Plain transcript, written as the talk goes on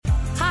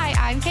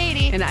I'm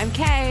Katie. And I'm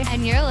Kay.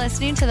 And you're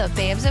listening to the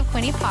Babes of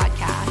Quinny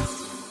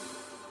podcast.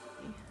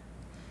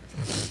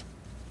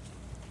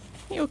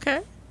 You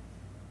okay?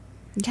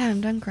 Yeah,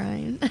 I'm done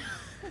crying.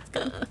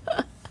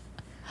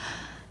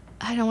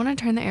 I don't want to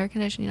turn the air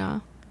conditioning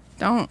off.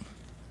 Don't.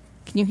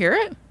 Can you hear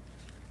it?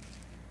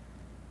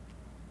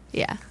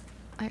 Yeah.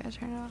 I gotta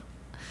turn it off.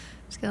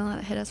 Just gonna let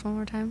it hit us one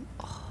more time.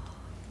 Oh.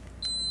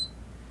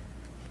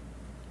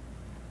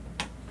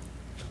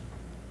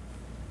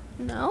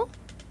 No?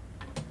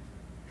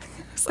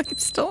 It's like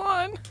it's still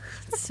on.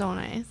 It's so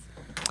nice.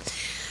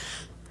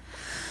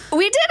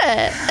 We did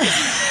it!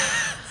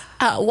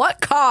 At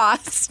what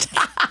cost?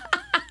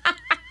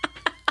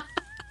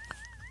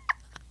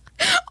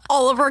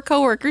 All of our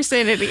coworker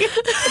sanity.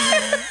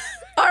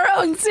 Our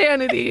own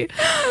sanity.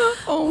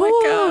 Oh my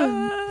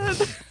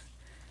God.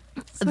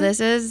 This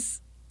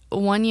is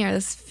 1 year.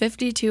 This is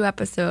 52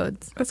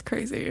 episodes. That's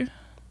crazy.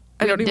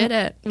 I did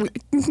it.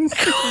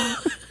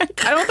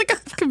 I don't think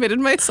I've committed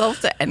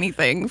myself to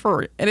anything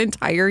for an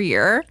entire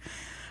year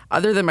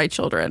other than my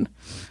children.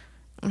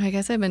 I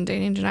guess I've been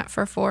dating Jeanette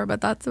for 4, but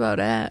that's about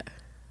it.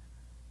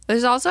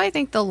 There's also, I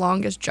think, the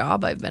longest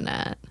job I've been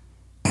at.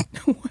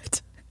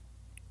 What?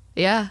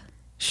 Yeah.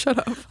 Shut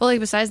up. Well, like,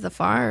 besides the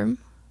farm.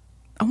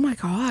 Oh my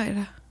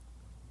God.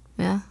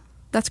 Yeah.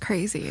 That's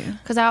crazy.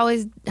 Because I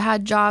always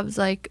had jobs,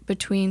 like,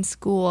 between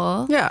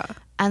school. Yeah.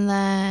 And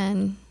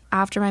then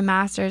after my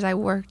master's, I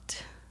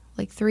worked,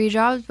 like, 3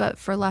 jobs, but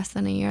for less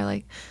than a year.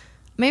 Like,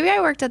 maybe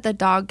I worked at the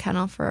dog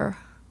kennel for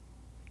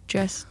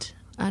just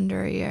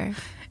under a year.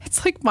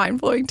 It's like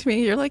mind-blowing to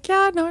me. You're like,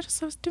 yeah, no, I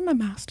was doing my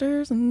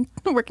master's and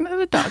working at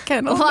a dog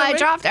kennel. Well, I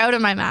dropped out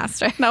of my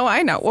master. No,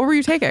 I know. What were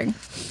you taking?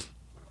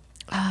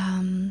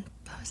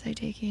 What was I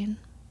taking?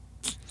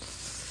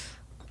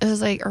 It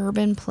was like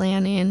urban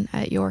planning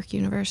at York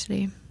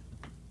University.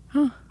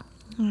 Huh.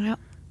 Yep.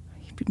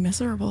 You'd be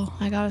miserable.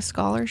 I got a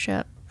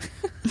scholarship.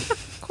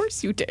 Of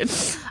course you did.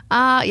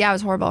 Yeah, it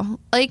was horrible.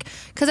 Like,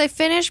 because I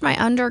finished my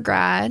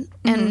undergrad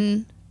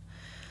and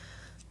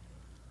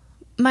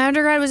my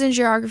undergrad was in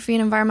geography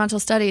and environmental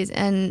studies,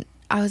 and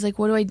I was like,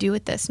 what do I do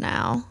with this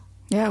now?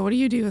 Yeah, what do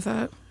you do with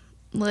that?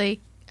 Like,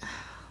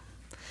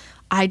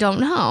 I don't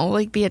know.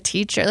 Like, be a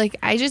teacher. Like,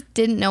 I just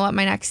didn't know what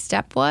my next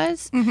step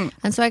was.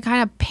 And so I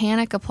kind of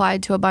panic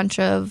applied to a bunch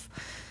of,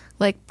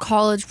 like,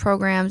 college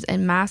programs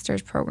and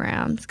master's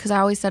programs because I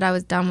always said I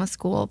was done with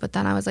school, but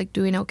then I was, like,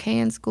 doing okay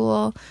in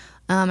school.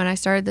 And I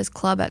started this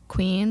club at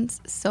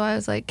Queen's. So I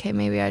was like, okay,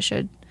 maybe I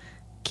should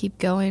keep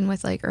going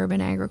with, like,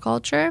 urban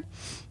agriculture.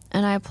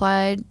 And I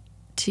applied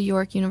to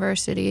York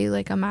University,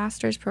 like a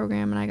master's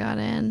program, and I got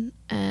in.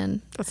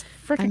 And that's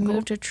freaking I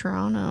moved cool. to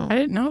Toronto. I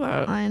didn't know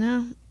that. I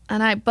know.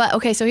 But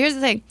okay, so here's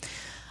the thing.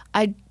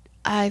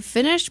 I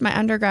finished my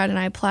undergrad and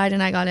I applied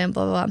and I got in,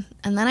 blah, blah, blah.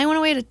 And then I went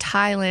away to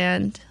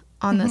Thailand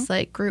on this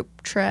like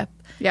group trip.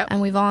 Yep. And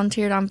we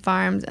volunteered on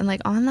farms. And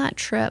like on that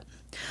trip,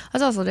 I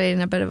was also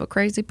dating a bit of a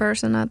crazy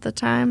person at the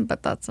time,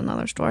 but that's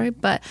another story.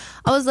 But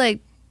I was like,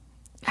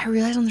 I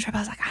realized on the trip, I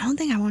was like, I don't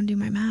think I want to do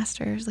my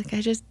master's. Like,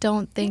 I just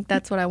don't think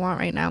that's what I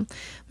want right now.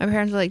 My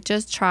parents were like,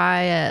 just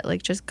try it.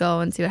 Like, just go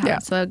and see what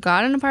happens. Yeah. So I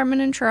got an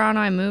apartment in Toronto.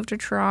 I moved to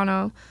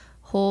Toronto.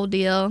 Whole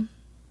deal.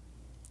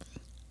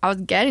 I was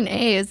getting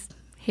A's.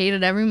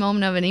 Hated every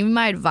moment of it. Even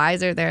my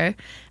advisor there,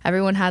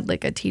 everyone had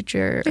like a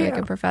teacher, or like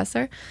a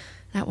professor.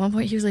 And at one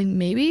point, he was like,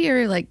 maybe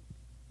you're like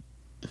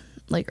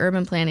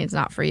urban planning's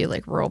not for you.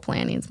 Like, rural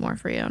planning's more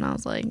for you. And I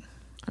was like,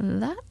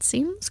 that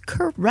seems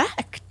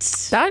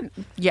correct.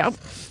 Yep.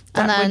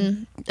 And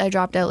then I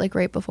dropped out like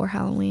right before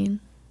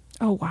Halloween.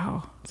 Oh,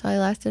 wow. So I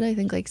lasted, I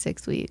think, like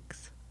 6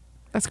 weeks.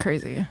 That's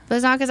crazy. But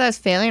it's not because I was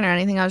failing or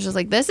anything. I was just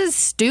like, this is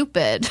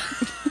stupid.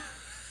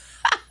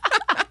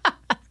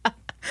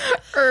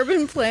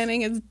 Urban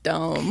planning is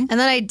dumb. And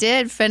then I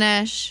did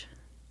finish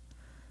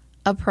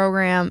a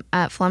program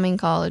at Fleming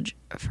College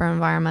for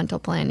environmental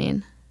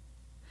planning.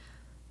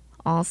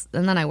 And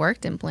then I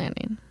worked in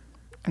planning.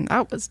 And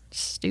that was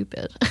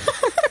Stupid.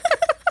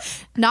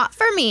 Not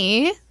for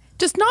me.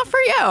 just not for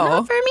you.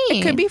 Not for me.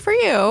 It could be for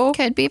you.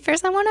 Could be for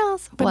someone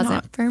else. But Wasn't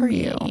not for for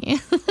me. you.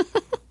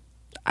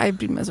 I'd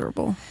be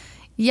miserable.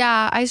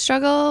 Yeah, I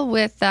struggle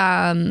with,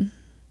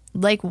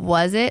 like,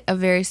 was it a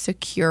very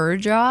secure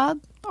job?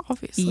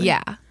 Obviously.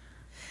 Yeah.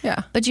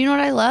 Yeah. But you know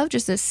what I love?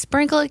 Just a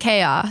sprinkle of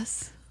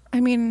chaos.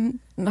 I mean,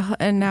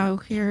 and now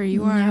here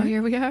you are. Now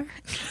here we are.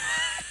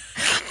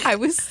 I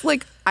was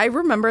like, I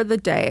remember the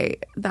day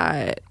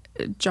that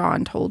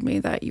John told me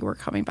that you were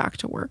coming back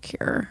to work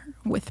here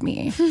with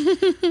me.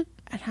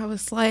 And I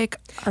was like,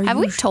 Have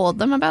we told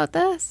them about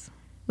this?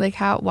 Like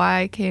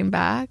why I came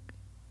back?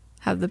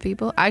 Have the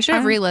people? I should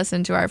have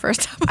re-listened to our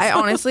first episode. I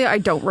honestly, I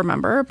don't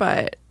remember,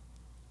 but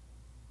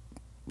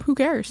who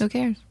cares? Who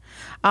cares?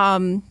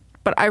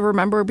 But I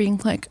remember being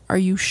like, are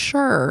you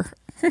sure?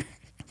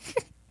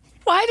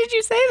 Why did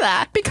you say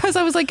that? Because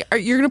I was like,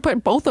 you're going to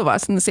put both of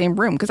us in the same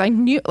room. Because I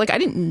knew, like, I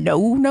didn't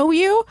know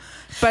you,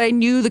 but I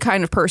knew the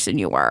kind of person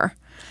you were.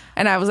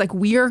 And I was like,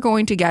 we are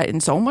going to get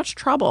in so much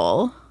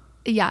trouble.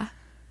 Yeah.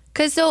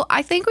 Because so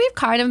I think we've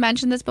kind of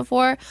mentioned this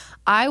before.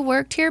 I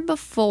worked here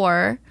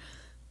before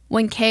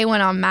when Kay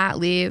went on mat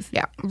leave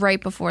Yeah.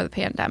 right before the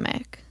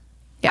pandemic.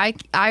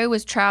 I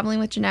was traveling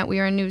with Jeanette. We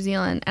were in New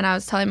Zealand, and I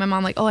was telling my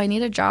mom, like, oh, I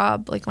need a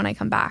job, like, when I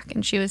come back.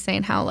 And she was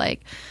saying how,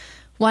 like,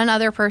 one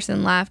other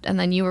person left, and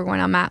then you were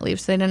going on mat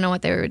leave, so they didn't know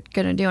what they were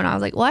going to do. And I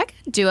was like, well, I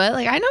could do it.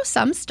 Like, I know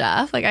some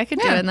stuff. Like, I could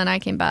do it. And then I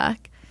came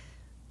back.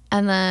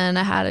 And then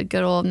I had a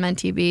good old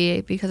Mentee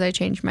B because I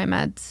changed my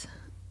meds.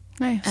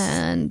 Nice.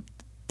 And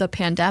the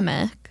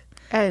pandemic.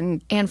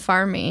 And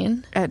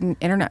farming. And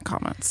internet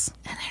comments.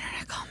 And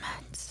internet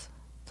comments.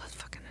 Those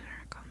fucking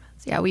internet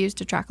comments. Yeah, we used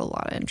to track a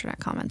lot of internet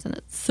comments, and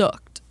it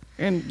sucked.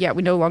 And yeah,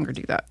 we no longer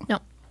do that. No.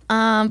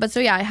 But so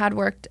yeah, I had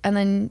worked, and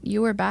then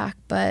you were back,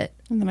 but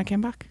And then I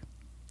came back.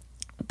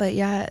 But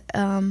yeah,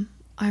 I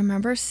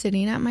remember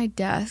sitting at my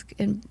desk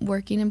and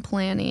working and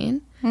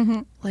planning,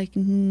 like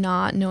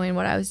not knowing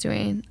what I was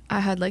doing.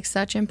 I had like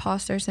such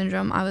imposter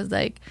syndrome. I was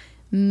like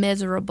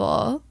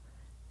miserable.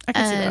 I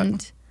can see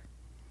that.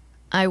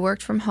 I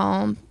worked from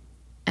home,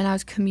 and I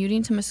was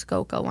commuting to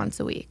Muskoka once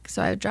a week.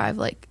 So I would drive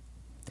I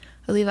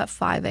leave at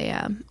 5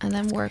 a.m. and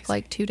then work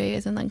like 2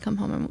 days and then come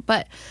home.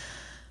 But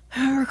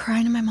I remember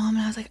crying to my mom,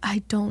 and I was like,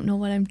 I don't know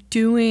what I'm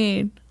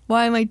doing.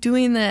 Why am I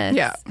doing this?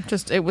 Yeah,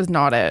 just it was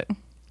not it.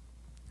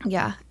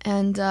 Yeah,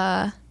 and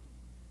I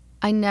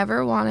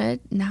never wanted,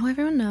 now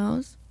everyone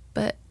knows,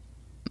 but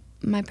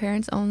my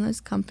parents own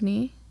this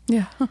company.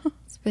 Yeah.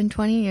 It's been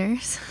 20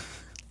 years.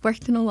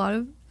 Worked in a lot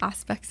of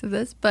aspects of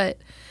this, but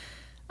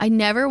I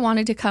never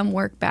wanted to come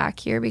work back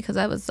here because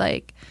I was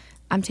like,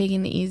 I'm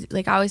taking the easy,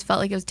 like I always felt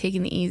like I was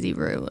taking the easy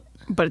route.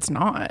 But it's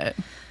not.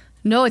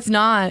 No, it's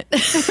not.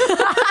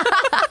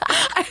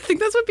 I think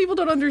that's what people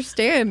don't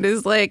understand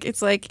is like,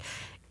 it's like,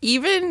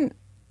 even,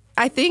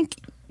 I think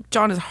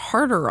John is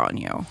harder on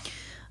you.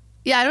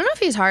 Yeah, I don't know if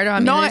he's harder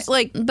on me. Not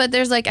like, but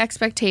there's like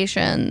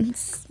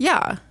expectations.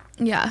 Yeah.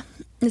 Yeah,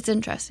 it's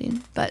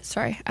interesting. But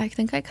sorry, I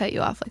think I cut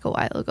you off like a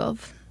while ago.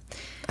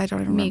 I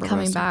don't even me remember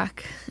coming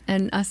back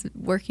and us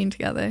working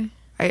together.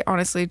 I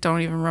honestly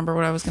don't even remember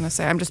what I was going to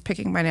say. I'm just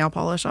picking my nail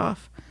polish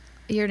off.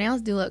 Your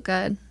nails do look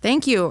good.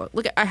 Thank you.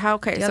 Look at how,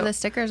 okay. You have the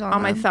stickers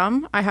on my them.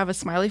 thumb, I have a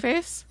smiley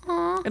face.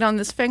 Aww. And on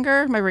this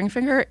finger, my ring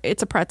finger,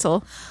 it's a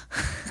pretzel.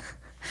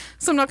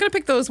 So I'm not going to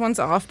pick those ones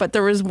off, but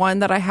there was one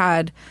that I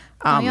had.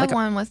 You have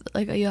one with,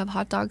 like, you have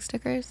hot dog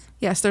stickers?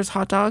 Yes, there's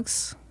hot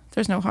dogs.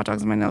 There's no hot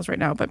dogs on my nails right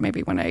now, but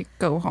maybe when I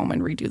go home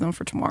and redo them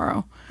for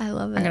tomorrow, I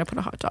love it. I'm going to put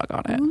a hot dog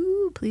on it.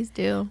 Ooh, please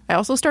do. I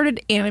also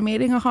started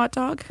animating a hot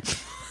dog.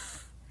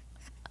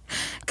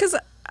 Because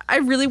I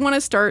really want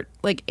to start,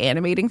 like,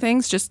 animating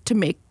things just to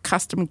make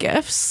custom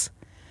gifts.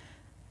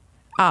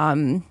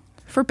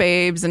 For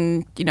babes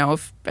and, you know,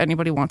 if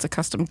anybody wants a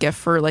custom gift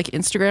for, like,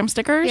 Instagram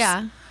stickers.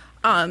 Yeah.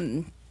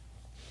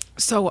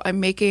 So I'm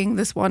making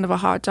this one of a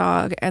hot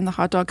dog, and the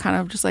hot dog kind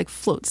of just like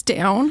floats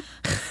down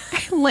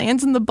and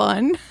lands in the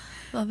bun.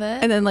 Love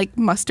it. And then like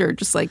mustard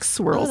just like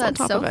swirls on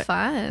top of it. That's so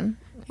fun.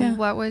 Yeah.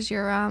 What was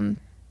your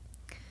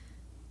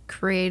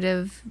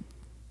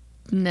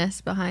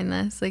creativeness behind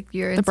this? Like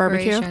your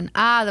inspiration? The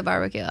barbecue. The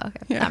barbecue.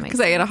 Okay. Yeah, That makes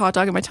because I ate a hot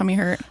dog and my tummy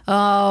hurt.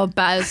 Oh,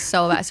 that was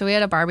so bad. So we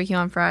had a barbecue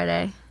on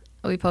Friday.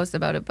 We posted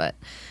about it, but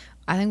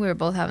I think we were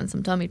both having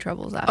some tummy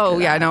troubles after Oh,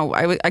 yeah, that. no.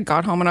 I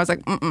got home and I was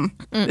like,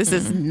 this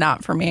is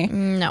not for me.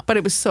 No. But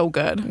it was so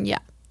good. Yeah.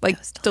 Like, It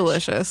was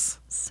delicious.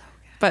 So good.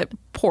 But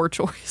poor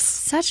choice.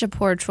 Such a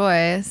poor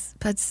choice,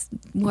 but it's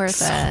worth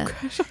So it.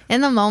 good.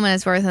 In the moment,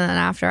 it's worth it. And then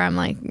after, I'm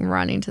like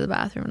running to the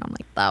bathroom and I'm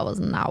like, that was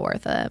not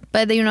worth it.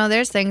 But, you know,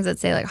 there's things that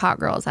say like hot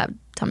girls have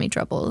tummy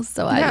troubles.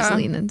 So I just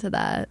lean into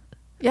that.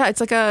 Yeah,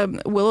 it's like a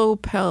Willow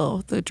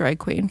Pill, the drag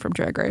queen from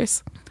Drag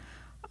Race,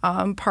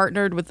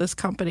 partnered with this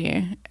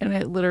company. And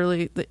it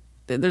literally,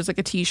 there's like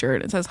a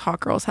t-shirt. It says hot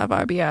girls have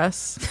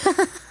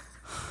IBS.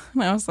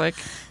 And I was like,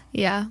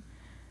 Yeah.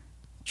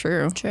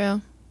 true.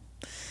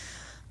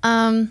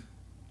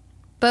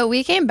 But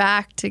we came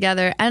back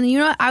together, and you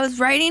know, I was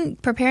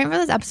preparing for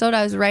this episode.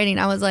 I was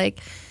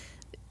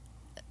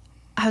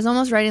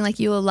almost writing like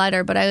you a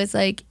letter, but I was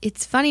like,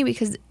 it's funny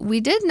because we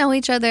did know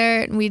each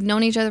other. We'd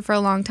known each other for a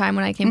long time.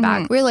 When I came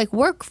back, we were like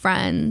work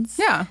friends.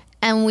 Yeah.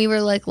 And we were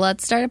like,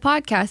 let's start a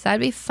podcast.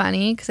 That'd be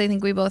funny because I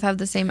think we both have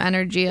the same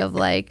energy of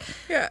like,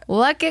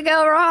 what could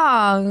go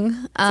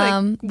wrong?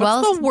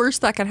 What's the worst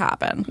that could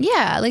happen?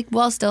 Yeah, like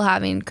while still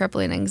having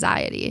crippling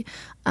anxiety.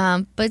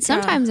 But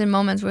sometimes in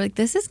moments we're like,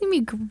 this is going to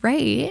be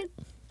great.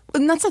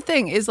 And that's the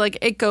thing is like,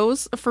 it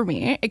goes for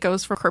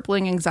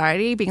crippling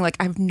anxiety, being like,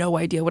 I have no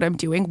idea what I'm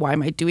doing. Why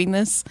am I doing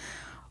this?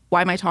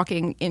 Why am I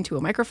talking into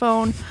a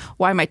microphone?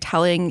 Why am I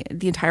telling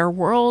the entire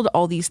world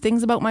all these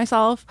things about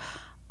myself?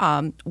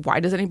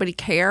 Why does anybody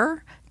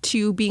care?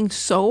 To being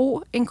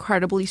so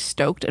incredibly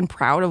stoked and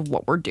proud of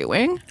what we're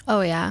doing.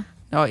 Oh, yeah.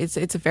 No, it's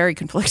very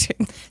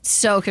conflicting.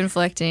 So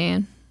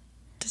conflicting.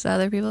 Does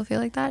other people feel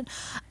like that?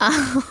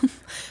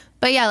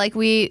 But yeah, like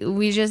we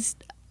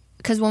just,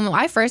 because when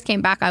I first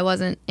came back, I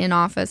wasn't in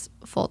office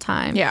full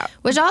time. Yeah.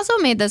 Which also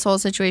made this whole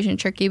situation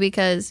tricky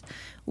because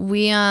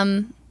we,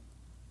 I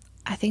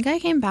think I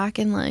came back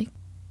in like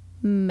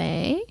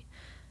May.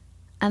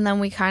 And then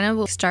we kind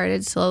of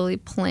started slowly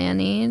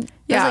planning.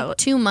 It was like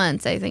 2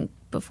 months, I think,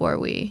 before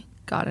we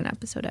got an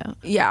episode out.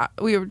 Yeah,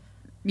 we were.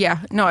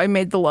 Yeah, no, I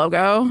made the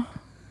logo.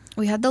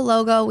 We had the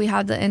logo. We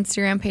had the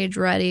Instagram page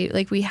ready.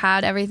 Like, we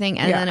had everything.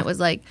 And then it was,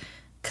 like,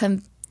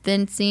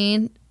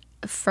 convincing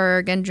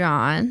Ferg and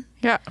John.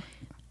 Yeah.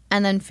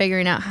 And then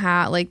figuring out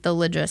how, like, the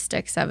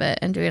logistics of it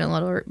and doing a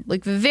little,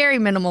 like, very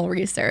minimal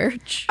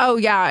research. Oh,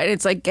 yeah. And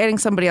it's, like, getting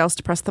somebody else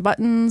to press the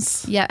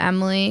buttons. Yeah,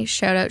 Emily,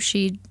 shout out.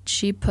 She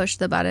pushed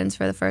the buttons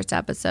for the first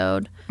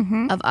episode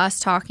of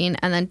us talking.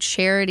 And then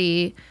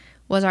Charity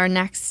was our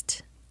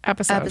next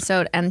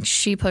episode, and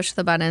she pushed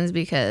the buttons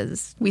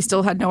because we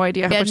still had no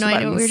idea how to push the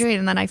buttons. What we were doing,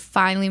 and then I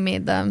finally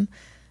made them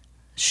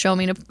show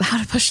me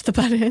how to push the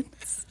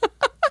buttons.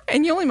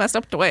 And you only messed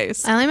up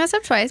twice. I only messed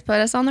up twice, put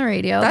us on the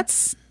radio.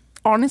 That's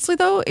honestly,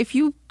 though, if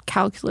you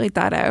calculate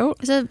that out,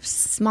 it's a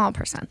small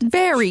percentage.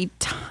 Very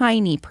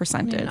tiny I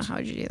percentage. don't know how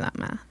would you do that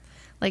math.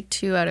 Like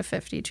 2 out of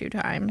 52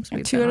 times.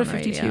 2 out of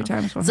 52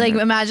 times. It's like,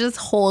 imagine this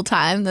whole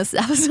time this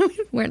episode.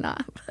 We're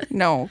not.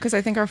 No, because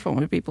I think our phone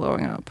would be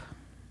blowing up.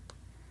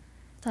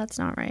 That's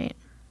not right.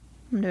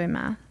 I'm doing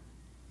math.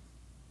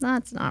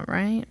 That's not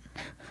right.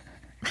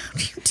 How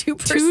do you do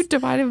 2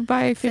 divided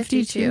by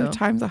 52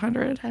 times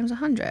 100. Times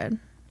 100.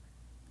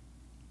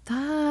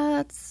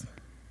 That's...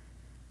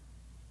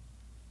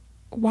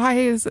 Why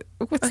is it...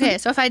 Okay,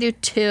 so if I do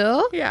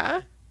 2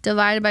 Yeah.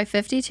 divided by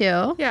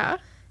 52 Yeah.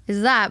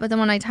 is that, but then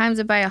when I times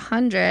it by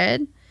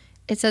 100,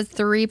 it says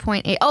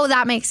 3.8. Oh,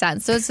 that makes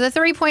sense. So it's the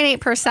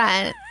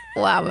 3.8%.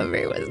 Wow, my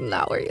brain was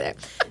not working there.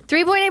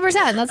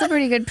 3.8%. That's a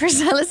pretty good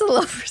percent. That's a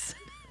low percentage.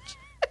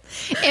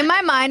 In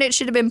my mind, it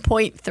should have been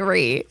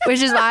 0.3,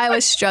 which is why I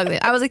was struggling.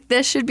 I was like,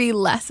 this should be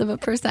less of a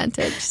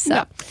percentage.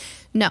 So,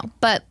 no,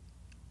 but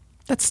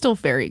that's still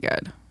very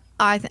good.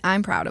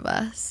 I'm proud of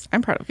us.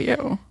 I'm proud of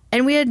you.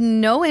 And we had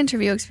no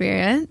interview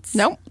experience.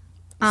 Nope.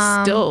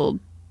 Still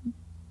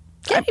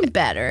getting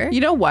better.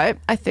 You know what?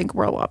 I think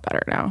we're a lot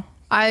better now.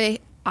 I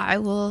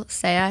will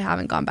say I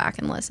haven't gone back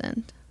and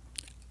listened.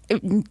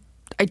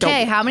 I don't.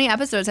 Okay, how many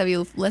episodes have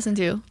you listened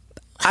to?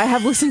 I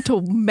have listened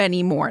to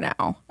many more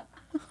now.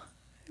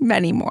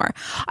 Many more.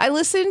 I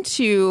listened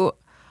to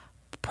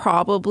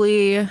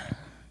probably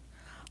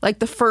like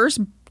the first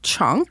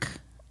chunk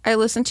I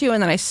listened to,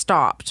 and then I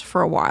stopped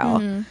for a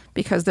while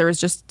because there was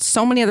just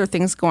so many other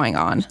things going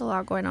on. There's a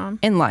lot going on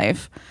in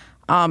life.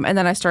 And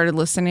then I started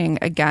listening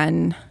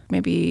again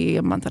maybe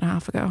a month and a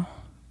half ago.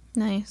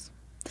 Nice.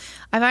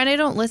 I find I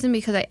don't listen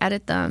because I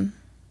edit them.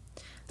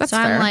 That's so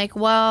fair. I'm like,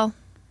 well,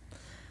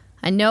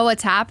 I know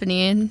what's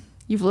happening.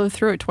 You've lived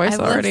through it twice I've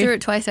already. lived through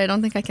it twice. I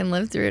don't think I can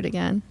live through it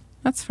again.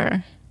 That's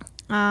fair.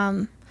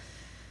 But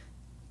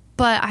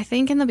I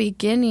think in the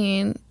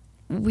beginning,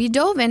 we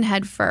dove in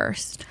head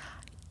first.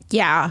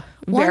 Yeah,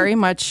 very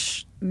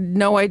much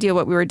no idea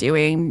what we were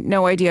doing,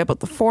 no idea about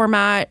the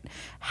format,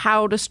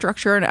 how to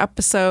structure an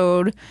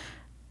episode,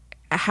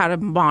 how to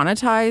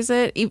monetize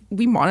it.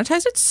 We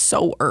monetized it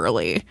so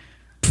early.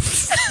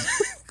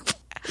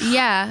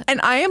 Yeah. And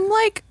I am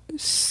like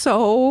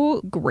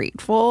so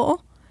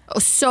grateful.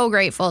 So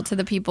grateful to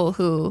the people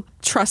who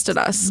trusted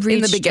us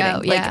in the beginning.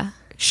 Out, yeah. Like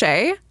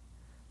Shay.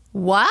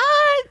 What?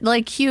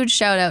 Like, huge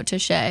shout out to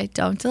Shay.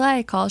 Don't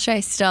delay. Call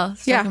Shay. Still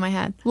stuck in my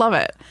head. Love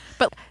it.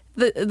 But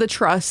the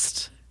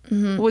trust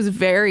was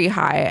very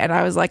high. And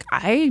I was like,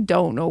 I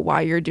don't know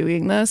why you're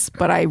doing this,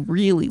 but I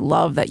really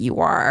love that you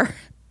are.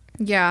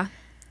 Yeah.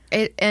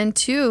 And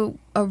two,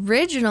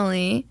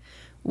 originally,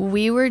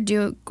 we were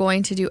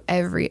going to do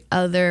every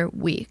other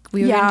week.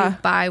 We were going to do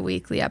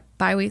bi-weekly.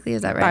 Bi-weekly,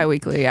 is that right?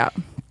 Bi-weekly, yeah.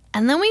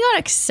 And then we got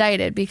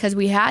excited because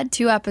we had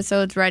 2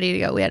 episodes ready to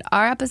go. We had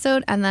our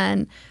episode and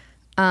then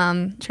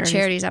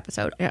Charity's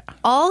episode. Yeah.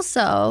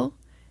 Also,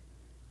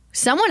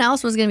 someone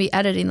else was going to be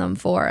editing them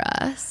for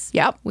us.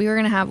 Yep. We were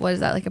going to have, what is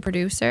that, like a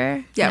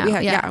producer? Yeah,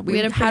 No, we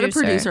had a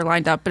producer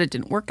lined up, but it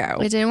didn't work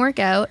out. It didn't work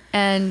out,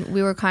 and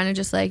we were kind of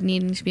just like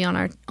needing to be on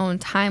our own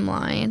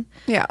timeline.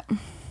 Yeah.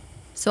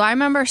 So I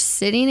remember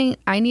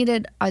I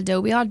needed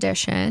Adobe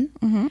Audition,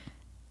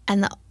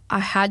 and I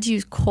had to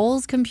use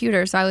Cole's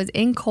computer. So I was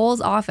in Cole's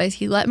office.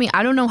 He let me,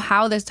 I don't know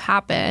how this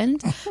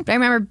happened, but I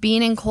remember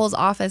being in Cole's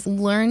office,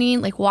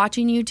 learning, like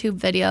watching YouTube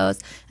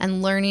videos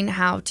and learning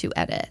how to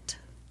edit.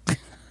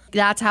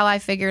 That's how I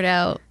figured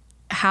out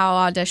how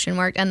Audition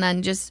worked. And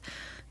then just,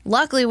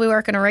 luckily we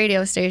work in a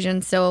radio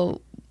station. So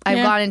I've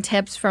gotten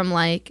tips from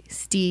like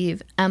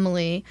Steve,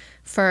 Emily,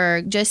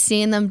 for just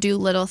seeing them do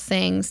little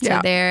things to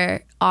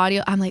their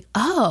audio. I'm like,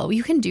 oh,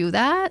 you can do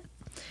that?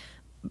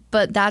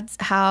 But that's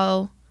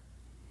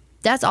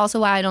also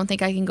why I don't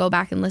think I can go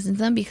back and listen to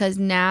them, because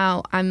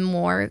now I'm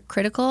more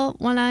critical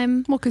when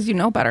I'm... Well, because you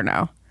know better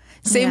now.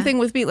 Same thing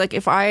with me. Like,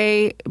 if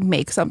I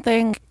make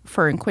something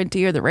for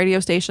Inquinty or the radio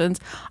stations,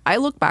 I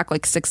look back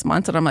like 6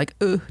 months and I'm like,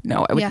 ooh,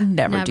 no, I would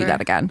never do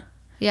that again.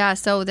 Yeah,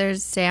 so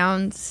there's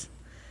sounds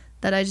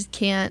that I just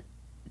can't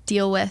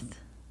deal with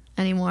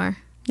anymore.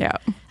 Yeah.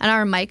 And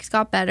our mics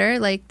got better.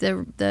 Like,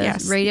 the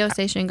radio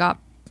station got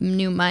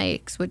new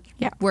mics, which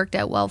worked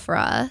out well for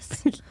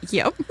us.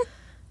 Yep.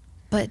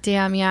 But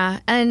damn, yeah.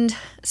 And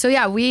so,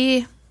 yeah,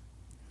 we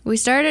We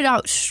started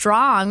out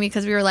strong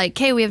because we were like,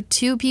 okay, we have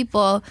 2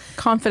 people.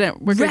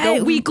 Confident. We're going to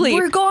go weekly.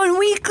 We're going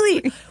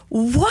weekly.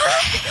 What?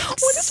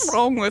 What is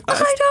wrong with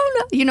us? I don't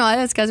know. You know,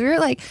 that's because we were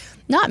like,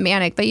 not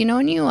manic, but you know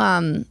when you,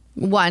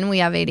 one, we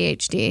have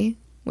ADHD,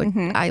 which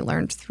I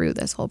learned through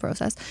this whole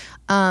process.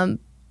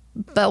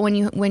 But when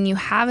you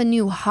have a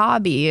new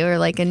hobby or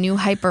like a new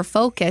hyper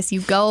focus, you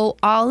go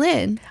all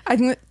in. I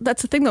think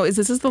that's the thing, though, is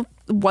this is the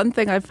one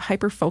thing I've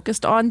hyper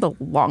focused on the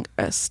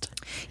longest.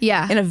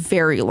 Yeah. In a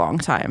very long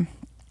time.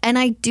 And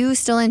I do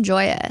still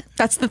enjoy it.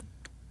 That's the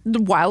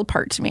wild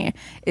part to me,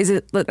 is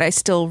it that I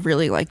still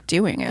really like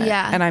doing it.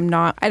 Yeah. And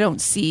I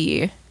don't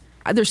see,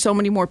 there's so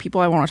many more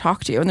people I want to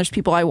talk to, and there's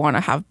people I want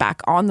to have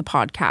back on the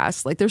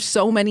podcast. Like, there's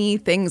so many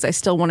things I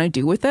still want to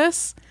do with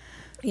this.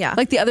 Yeah.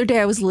 Like the other day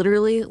I was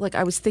literally, like,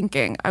 I was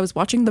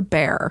watching The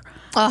Bear.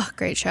 Oh,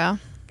 great show.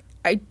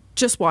 I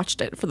just watched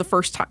it for the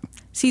first time.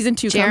 Season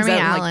 2 Jeremy comes out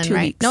Allen, in like 2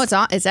 right? weeks. No, it's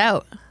not. It's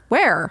out.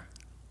 Where?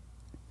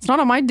 It's not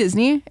on my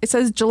Disney. It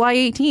says July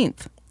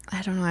 18th.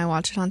 I don't know. I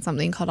watched it on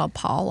something called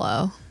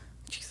Apollo.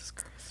 Jesus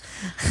Christ.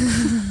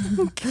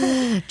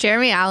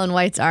 Jeremy Allen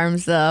White's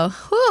arms, though.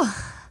 Whew.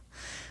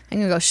 I'm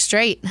going to go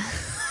straight.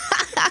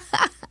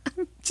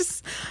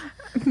 Just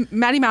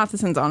Maddie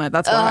Matheson's on it.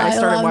 That's why I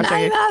started watching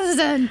Maddie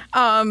it.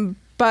 Matheson.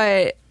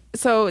 But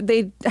so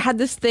they had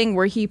this thing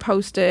where he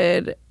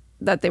posted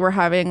that they were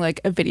having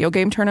like a video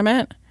game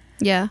tournament.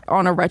 Yeah.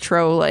 On a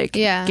retro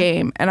Yeah.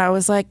 game. And I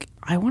was like,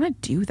 I want to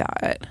do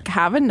that.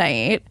 Have a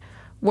night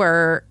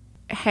where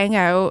hang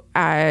out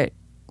at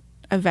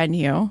a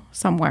venue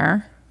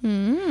somewhere.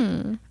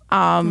 Bring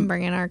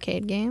in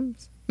arcade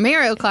games.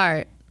 Mario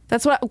Kart.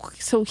 That's what.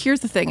 So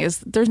here's the thing: is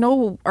there's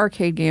no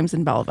arcade games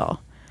in Belleville.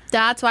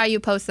 That's why you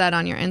post that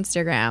on your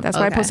Instagram. That's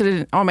why I posted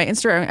it on my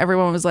Instagram.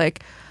 Everyone was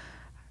like,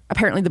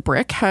 apparently the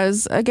Brick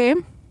has a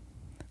game.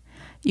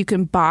 You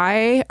can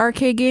buy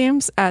arcade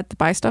games at the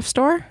Buy Stuff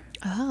store.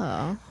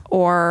 Oh.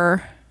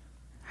 Or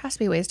Has to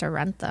be ways to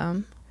rent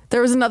them.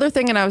 there was another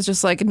thing, and I was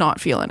just like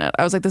not feeling it.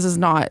 I was like, this is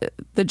not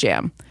the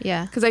jam.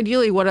 Yeah. Because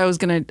ideally, what I was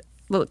gonna,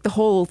 the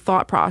whole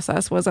thought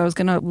process was I was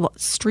gonna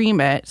stream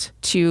it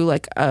to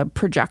like a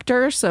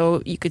projector,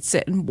 so you could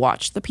sit and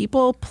watch the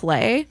people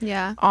play.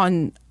 Yeah.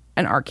 On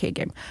an arcade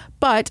game,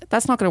 but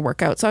that's not gonna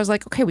work out. So I was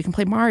like, okay, we can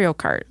play Mario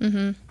Kart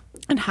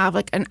and have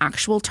like an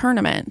actual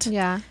tournament.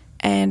 Yeah.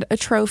 And a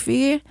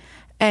trophy,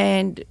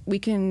 and we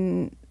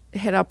can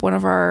hit up one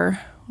of our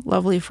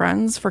lovely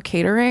friends for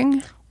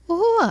catering.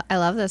 Ooh, I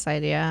love this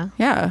idea.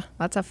 Yeah.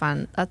 That's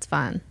fun.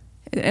 And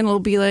it'll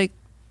be like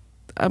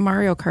a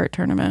Mario Kart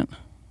tournament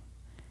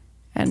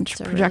and That's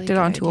a project really it good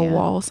onto idea. a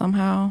wall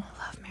somehow.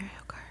 I love Mario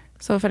Kart.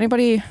 So if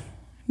anybody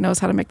knows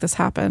how to make this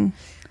happen,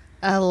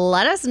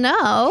 Let us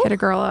know. hit a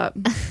girl up.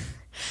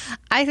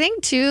 I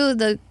think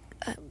too,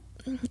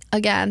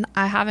 again,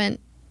 I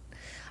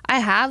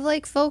have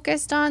like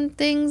focused on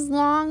things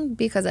long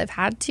because I've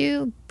had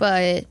to,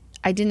 but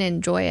I didn't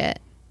enjoy it.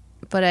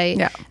 But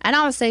and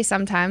I'll say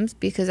sometimes,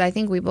 because I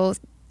think we both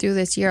through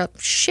this year,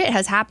 shit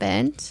has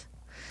happened.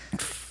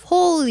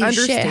 Holy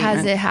shit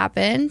has it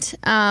happened.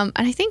 And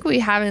I think we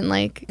haven't,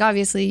 like,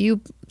 obviously you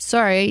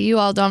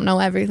all don't know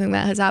everything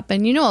that has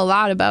happened. You know a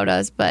lot about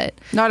us, but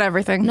Not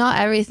everything.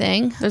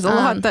 There's a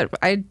lot that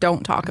I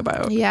don't talk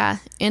about. Yeah.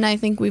 And I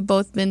think we've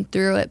both been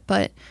through it,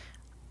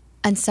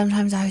 and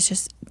sometimes I was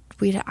just,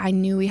 I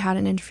knew we had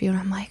an interview and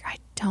I'm like, I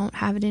don't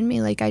have it in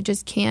me. Like, I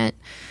just can't.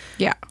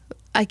 Yeah.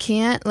 I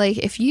can't, like,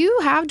 if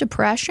you have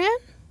depression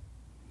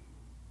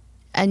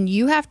and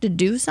you have to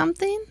do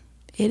something,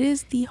 It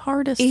is the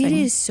hardest thing. it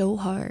is so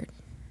hard.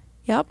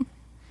 Yep.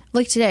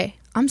 Like today,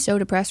 I'm so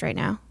depressed right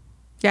now.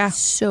 Yeah.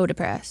 So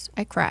depressed.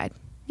 I cried.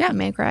 Yeah. I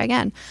may cry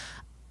again.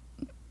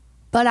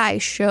 But I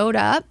showed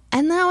up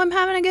and now I'm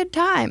having a good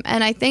time.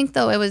 And I think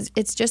though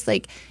it's just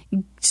like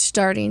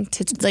starting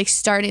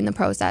the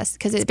process,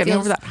 because it Getting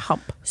feels over that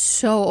hump.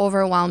 so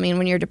overwhelming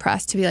when you're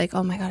depressed to be like,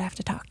 oh my God, I have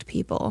to talk to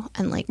people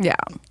and like Yeah.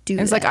 do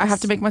And it's like I have this.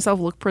 to make myself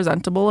look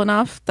presentable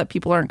enough that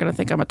people aren't going to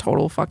think I'm a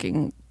total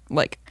fucking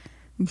like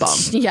bum.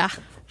 Yeah.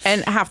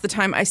 And half the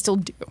time I still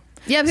do.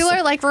 Yeah, people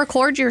are like,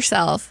 record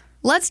yourself.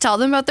 Let's tell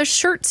them about the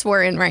shirts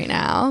we're in right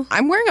now.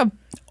 I'm wearing a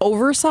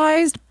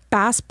oversized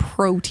Bass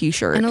Pro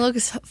t-shirt. And it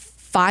looks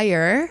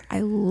fire. I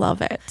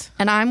love it.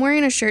 And I'm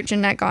wearing a shirt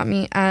Jeanette got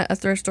me at a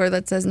thrift store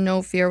that says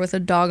 "No Fear" with a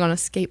dog on a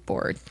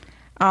skateboard.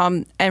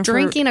 And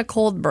Drinking a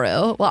cold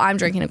brew. Well, I'm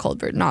drinking a cold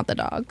brew, not the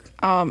dog.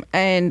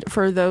 and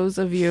for those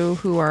of you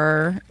who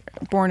are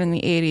born in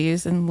the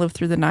 80s and lived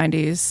through the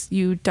 90s,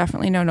 you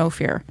definitely know No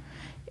Fear.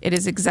 It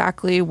is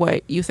exactly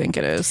what you think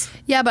it is.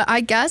 Yeah, but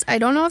I guess I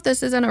don't know if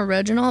this is an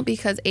original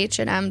because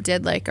H&M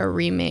did like a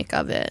remake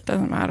of it.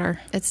 Doesn't matter.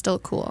 It's still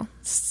cool.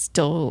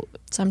 Still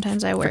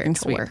Sometimes I wear it freaking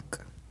to sweet.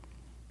 work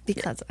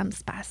because I'm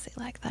spicy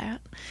like that.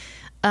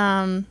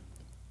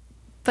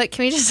 But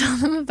can we just tell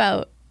them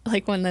about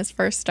like when this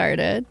first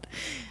started?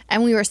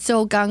 And we were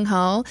so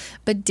gung-ho,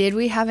 but did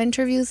we have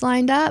interviews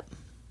lined up?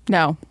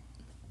 no.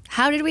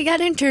 How did we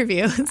get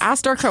interviews?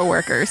 Asked our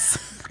coworkers.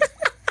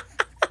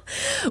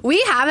 We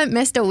haven't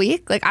missed a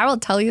week. Like, I will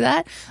tell you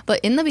that.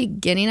 But in the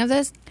beginning of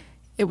this,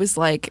 It was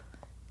like,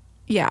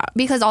 Yeah.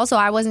 Because also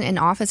I wasn't in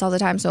office all the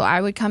time, so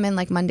I would come in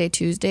like Monday,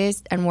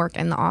 Tuesdays and work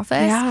in the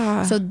office.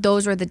 Yeah. So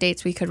those were the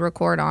dates we could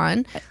record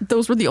on.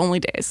 Those were the only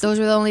days. Those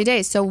were the only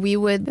days. So we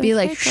would be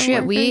like,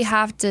 shit, we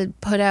have to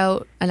put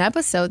out an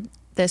episode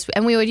this week.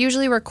 And we would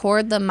usually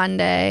record the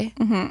Monday.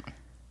 Mm-hmm.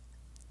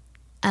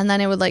 And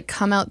then it would like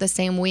come out the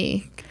same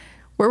week.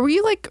 Were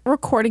we like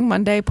recording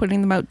Monday,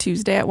 putting them out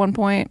Tuesday at one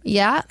point?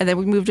 Yeah. And then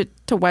we moved it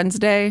to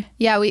Wednesday.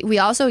 Yeah, we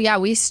also,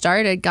 we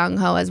started Gung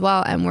Ho as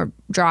well, and we're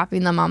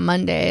dropping them on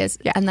Mondays.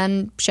 Yeah. And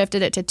then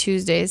shifted it to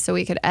Tuesdays so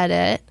we could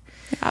edit.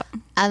 Yeah.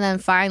 And then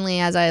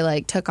finally, as I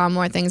like took on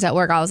more things at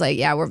work, I was like,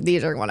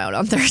 these are going out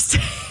on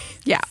Thursday.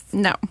 Yeah,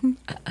 no.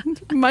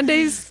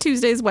 Mondays,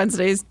 Tuesdays,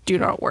 Wednesdays do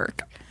not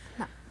work.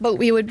 But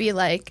we would be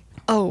like,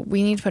 oh,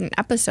 we need to put an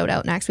episode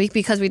out next week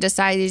because we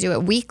decided to do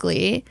it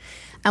weekly.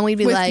 And we'd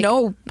be With like,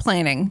 no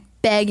planning,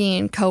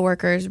 begging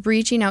coworkers,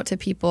 reaching out to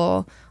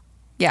people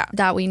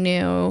that we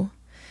knew,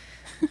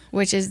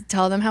 which is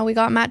tell them how we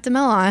got Matt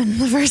DeMille on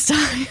the first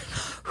time.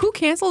 Who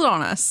canceled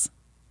on us?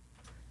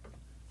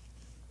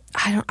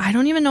 I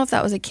don't even know if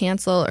that was a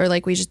cancel or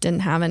like we just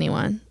didn't have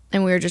anyone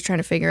and we were just trying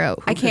to figure out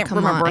who I can't could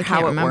come remember on.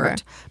 how it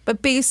worked.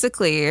 But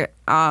basically,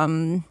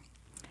 I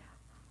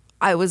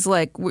was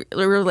like, we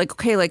were like,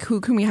 okay, like who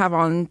can we have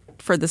on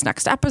for this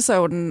next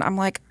episode? And I'm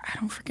like, I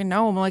don't freaking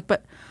know. I'm like,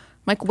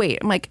 wait.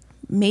 I'm like,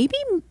 maybe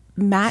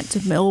Matt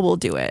DeMille will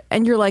do it.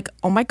 And you're like,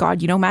 oh my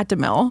God, you know Matt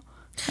DeMille?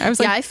 I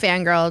was like, I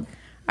fangirled.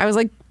 I was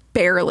like,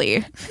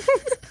 barely.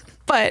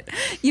 But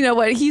you know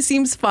what? He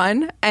seems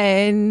fun.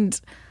 And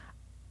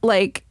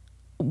like,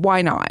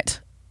 why not?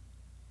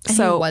 And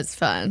so it was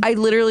fun. I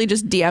literally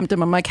just DM'd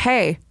him. I'm like,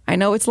 hey, I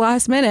know it's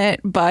last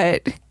minute,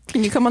 but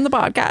can you come on the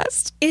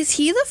podcast? Is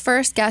he the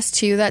first guest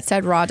too that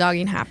said raw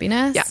dogging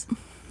happiness? Yeah.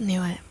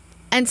 Knew it.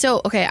 And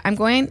so, okay, I'm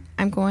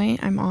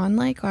on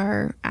like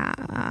our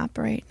app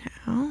right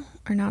now,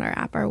 or not our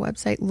app, our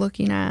website,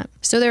 looking at.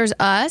 So there's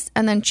us,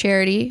 and then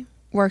Charity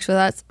works with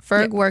us.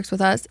 Ferg works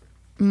with us.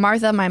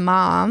 Martha, my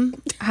mom,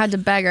 had to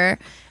beg her.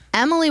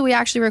 Emily, we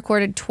actually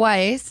recorded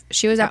twice.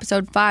 She was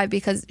episode 5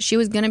 because she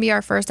was going to be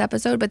our first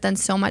episode, but then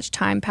so much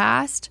time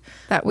passed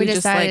that we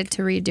decided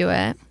to redo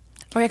it.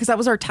 Oh yeah, because that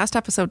was our test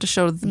episode to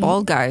show the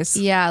bald guys.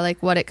 Yeah,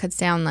 like what it could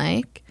sound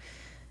like.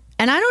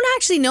 And I don't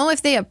actually know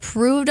if they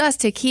approved us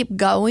to keep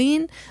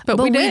going, but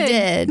we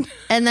did.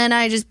 And then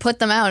I just put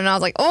them out and I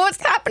was like, oh, it's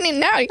happening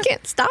now. You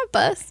can't stop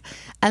us.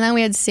 And then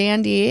we had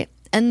Sandy.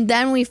 And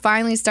then we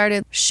finally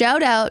started.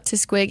 Shout out to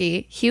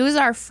Squiggy. He was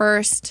our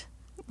first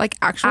like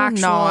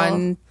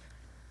actual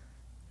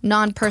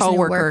non-person who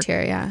coworker. worked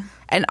here, yeah.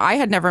 And I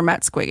had never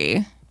met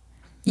Squiggy.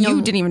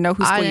 You didn't even know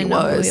who Squiggy I didn't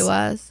know who he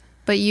was.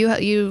 But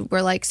you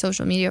were like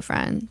social media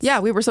friends. Yeah,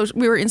 we were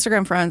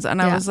Instagram friends,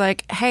 and I was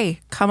like, "Hey,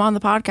 come on the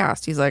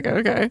podcast." He's like,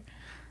 "Okay,"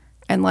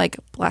 and like,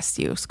 bless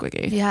you,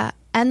 Squiggy. Yeah,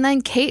 and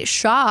then Kate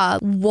Shaw.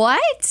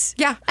 What?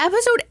 Yeah,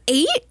 episode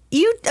 8.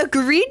 You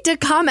agreed to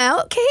come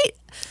out, Kate.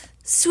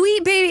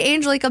 Sweet baby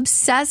angel, like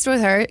obsessed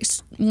with her.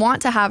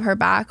 Want to have her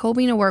back.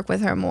 Hoping to work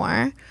with her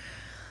more.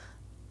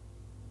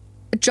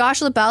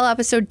 Josh LaBelle,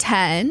 episode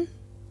 10.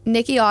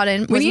 Nikki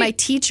Auden was my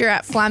teacher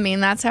at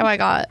Fleming. That's how I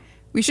got.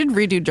 We should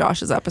redo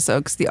Josh's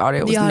episode because the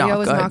audio was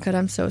not good.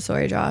 I'm so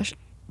sorry, Josh.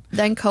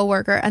 Then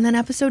coworker, and then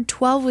episode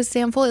 12 was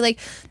Sam Foley. Like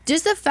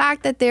just the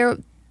fact that there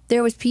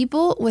was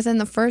people within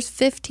the first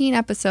 15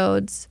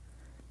 episodes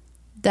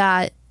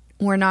that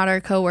were not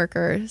our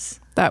coworkers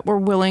that were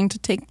willing to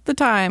take the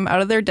time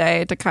out of their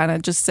day to kind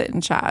of just sit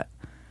and chat.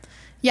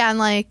 Yeah, and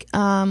like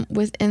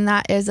within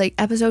that is like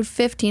episode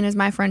 15 is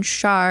my friend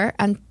Shar,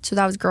 and so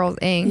that was Girls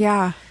Inc.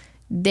 Yeah,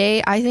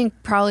 I think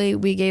probably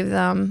we gave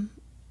them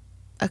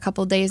a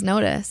couple days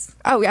notice.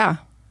 Oh yeah,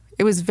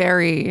 it was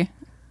very.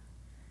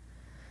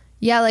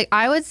 Yeah, like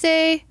I would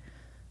say.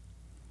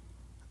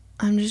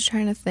 I'm just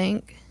trying to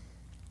think.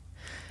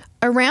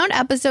 Around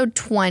episode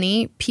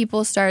 20,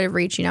 people started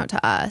reaching out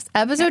to us.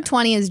 Episode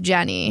 20 is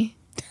Jenny.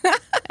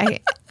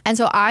 And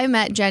so I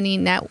met Jenny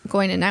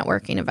going to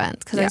networking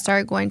events because I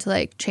started going to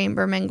like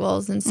chamber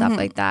mingles and stuff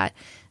like that.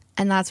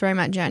 And that's where I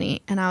met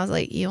Jenny. And I was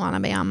like, you want to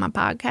be on my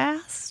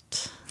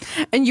podcast?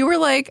 And you were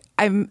like,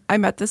 I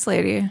met this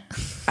lady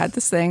at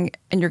this thing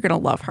and you're going to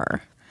love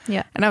her.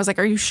 Yeah. And I was like,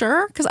 are you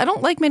sure? Because I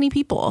don't like many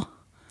people.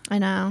 I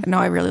know. No,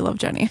 I really love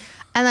Jenny.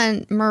 And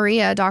then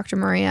Maria, Dr.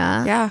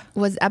 Maria,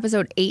 was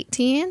episode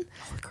 18.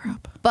 Holy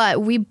crap.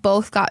 But we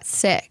both got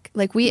sick.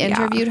 Like we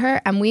interviewed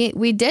her and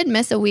we did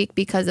miss a week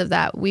because of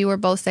that. We were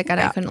both sick and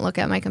I couldn't look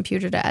at my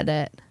computer to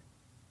edit.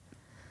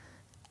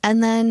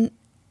 And then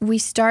we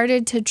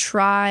started to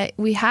try,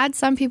 we had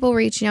some people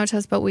reaching out to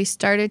us, but we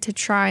started to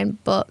try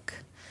and book,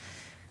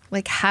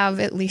 like have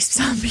at least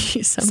some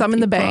in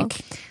the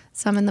bank.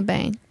 Some in the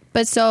bank.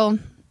 But so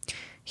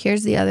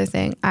here's the other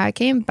thing. I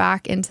came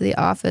back into the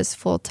office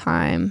full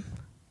time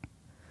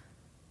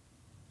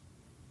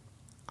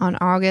on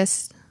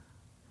August,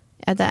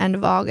 at the end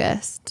of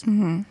August.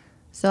 Mm-hmm.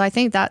 So I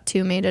think that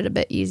too made it a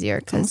bit easier.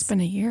 It's almost been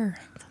a year.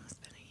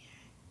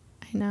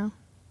 I know.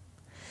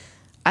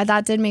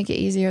 That did make it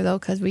easier though,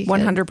 because we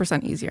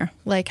 100% easier.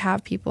 Like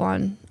have people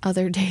on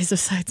other days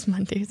besides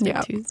Mondays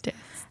and Tuesdays.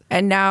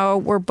 And now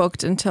we're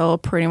booked until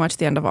pretty much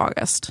the end of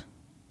August,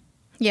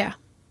 Yeah.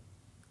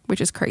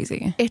 which is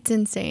crazy. It's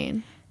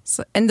insane.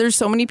 So, and there's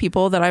so many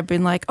people that I've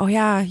been like, oh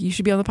yeah, you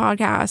should be on the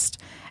podcast.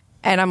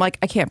 And I'm like,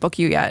 I can't book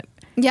you yet.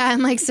 Yeah,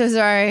 I'm like, so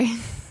sorry.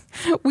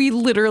 We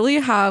literally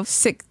have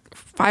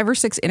 5 or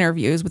 6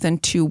 interviews within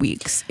 2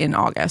 weeks in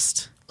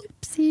August.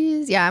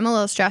 Oopsies. Yeah, I'm a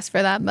little stressed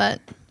for that,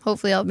 but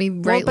hopefully I'll be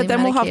rightly But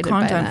then we'll have medicated by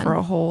content then. for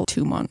a whole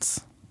 2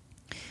 months.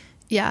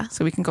 Yeah.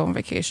 So we can go on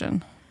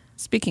vacation.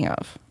 Speaking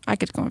of, I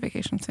get to go on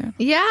vacation soon.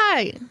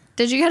 Yeah.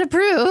 Did you get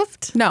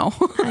approved? No.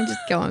 I just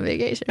go on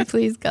vacation.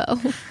 Please go.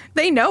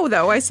 They know,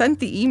 though. I sent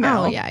the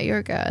email. Oh, yeah,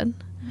 you're good.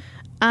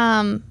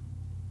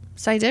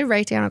 So I did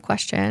write down a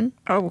question.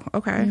 Oh,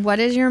 okay. What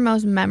is your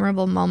most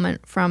memorable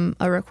moment from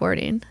a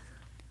recording?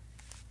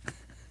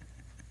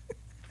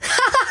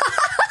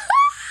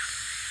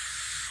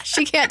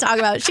 She can't talk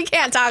about it. She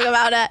can't talk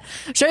about it.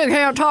 She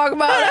can't talk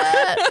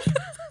about it.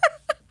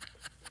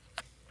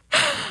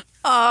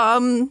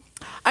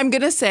 I'm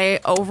going to say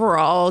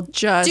overall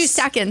just... Do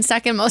second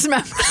most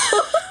memorable.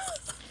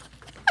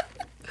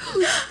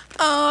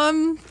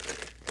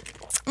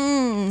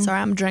 Sorry,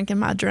 I'm drinking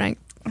my drink.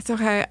 It's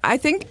okay. I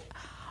think,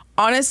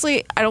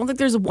 honestly, I don't think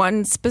there's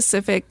one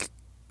specific...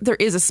 There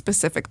is a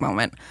specific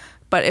moment.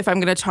 But if I'm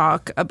going to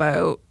talk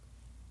about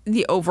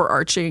the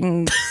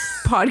overarching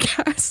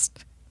podcast,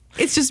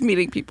 it's just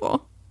meeting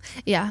people.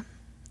 Yeah.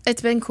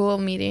 It's been cool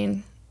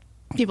meeting.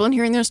 People and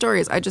hearing their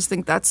stories. I just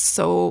think that's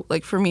so,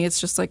 like, for me, it's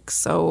just, like,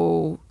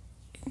 so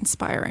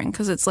inspiring.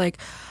 Because it's, like,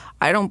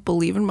 I don't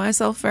believe in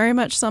myself very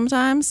much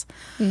sometimes.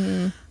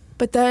 Mm-hmm.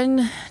 But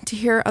then to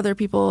hear other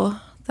people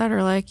that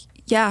are like,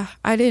 yeah,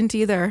 I didn't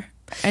either.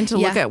 And to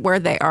look at where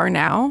they are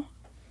now,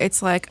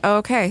 it's like, oh,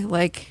 okay,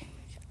 like,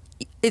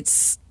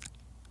 it's,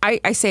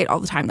 I say it all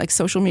the time, like,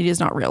 social media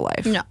is not real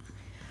life. No,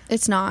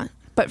 it's not.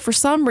 But for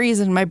some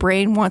reason, my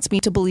brain wants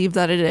me to believe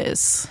that it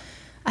is.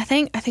 I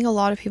think a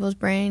lot of people's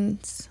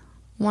brains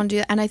want to do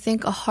that. And I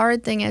think a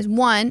hard thing is,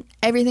 one,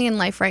 everything in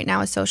life right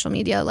now is social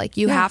media. Like,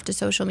 you have to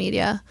social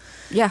media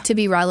to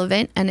be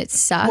relevant, and it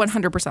sucks.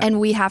 100%. And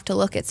we have to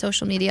look at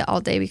social media all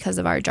day because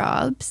of our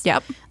jobs.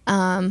 Yep.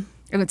 And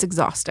it's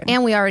exhausting.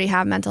 And we already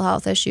have mental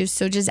health issues.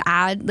 So just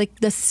add, like,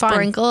 the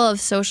sprinkle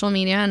of social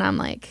media, and I'm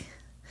like,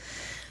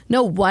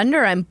 no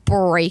wonder I'm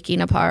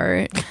breaking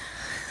apart.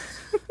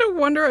 No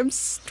wonder I'm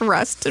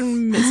stressed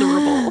and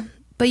miserable.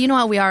 But you know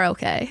what? We are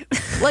okay.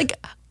 Like,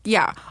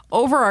 yeah,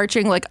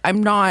 overarching, like,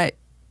 I'm not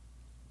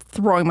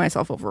throwing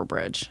myself over a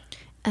bridge.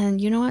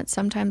 And you know what?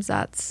 Sometimes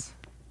that's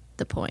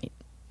the point.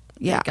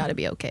 Yeah. You got to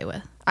be okay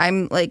with.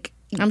 I'm like...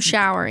 I'm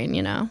showering,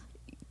 you know?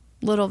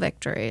 Little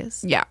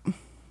victories. Yeah.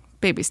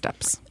 Baby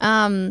steps.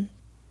 Ooh,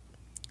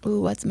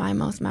 what's my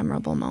most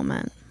memorable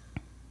moment?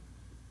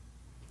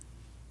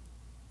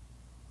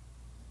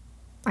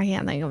 I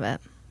can't think of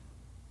it.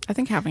 I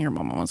think having your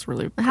mom on was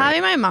really great.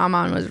 Having my mom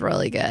on was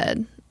really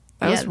good.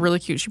 That was really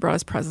cute. She brought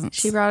us presents.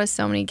 She brought us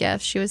so many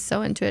gifts. She was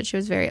so into it. She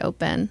was very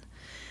open.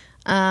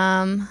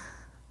 I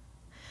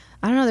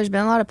don't know. There's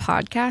been a lot of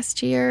podcast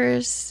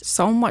cheers.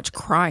 So much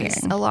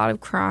crying. A lot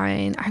of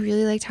crying. I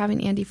really liked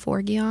having Andy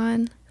Forgy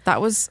on. That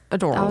was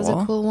adorable. That was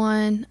a cool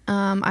one.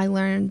 I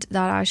learned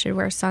that I should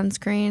wear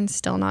sunscreen.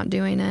 Still not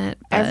doing it.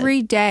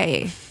 Every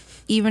day,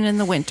 even in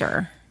the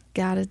winter.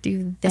 Gotta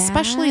do that.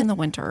 Especially in the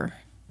winter.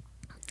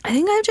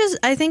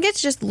 I think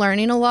it's just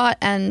learning a lot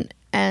and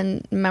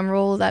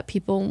memorable that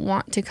people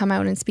want to come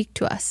out and speak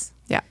to us.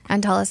 Yeah.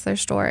 And tell us their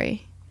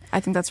story. I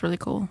think that's really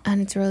cool.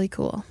 And it's really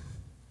cool.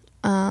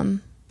 I'd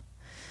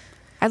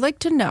like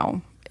to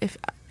know if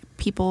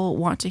people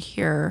want to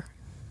hear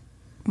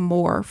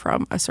more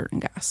from a certain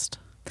guest.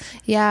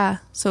 Yeah.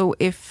 So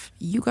if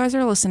you guys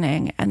are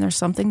listening and there's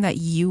something that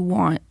you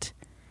want,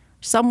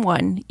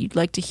 someone you'd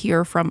like to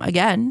hear from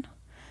again,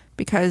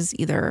 because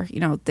either, you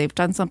know, they've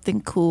done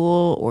something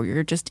cool or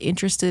you're just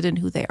interested in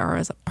who they are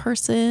as a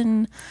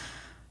person,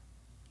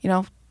 you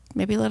know,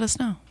 maybe let us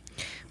know.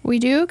 We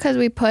do, because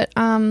we put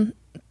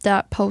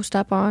that post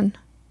up on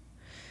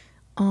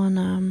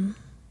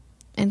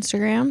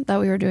Instagram that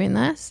we were doing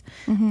this.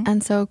 Mm-hmm.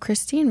 And so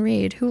Christine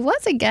Reed, who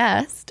was a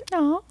guest,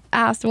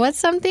 asked, what's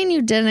something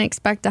you didn't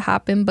expect to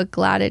happen but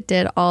glad it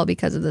did, all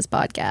because of this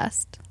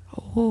podcast?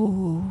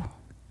 Oh.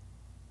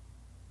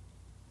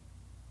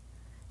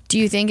 Do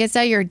you think it's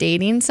that you're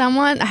dating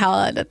someone? I'll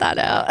edit that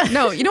out.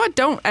 No, you know what?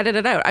 Don't edit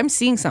it out. I'm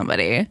seeing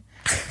somebody.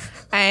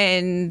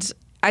 And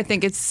I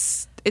think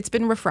it's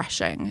been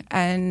refreshing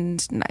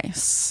and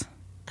nice.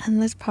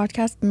 And this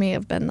podcast may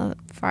have been the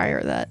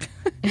fire that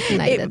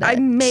ignited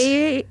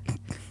it.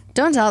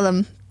 Don't tell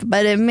them,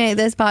 but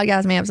this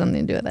podcast may have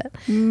something to do with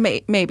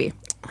it. Maybe.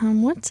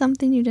 What's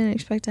something you didn't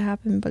expect to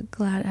happen but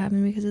glad it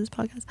happened because of this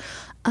podcast?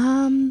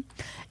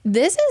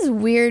 This is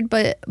weird,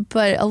 but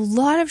a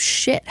lot of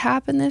shit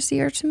happened this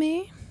year to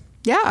me.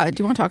 Yeah.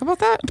 Do you want to talk about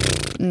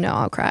that? No,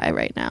 I'll cry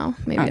right now.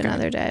 Maybe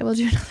another day. We'll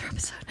do another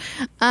episode.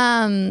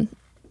 And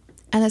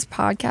this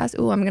podcast,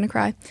 I'm going to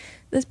cry.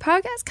 This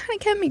podcast kind of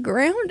kept me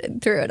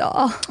grounded through it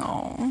all.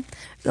 Oh.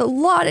 There's a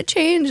lot of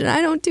change, and I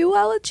don't do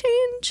well at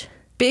change.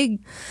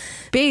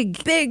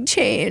 big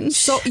change.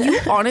 So you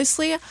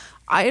honestly,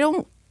 I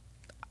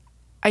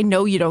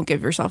know you don't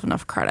give yourself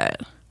enough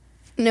credit.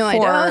 No, I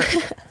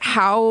don't.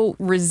 How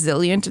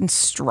resilient and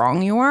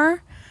strong you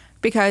are,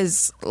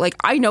 because like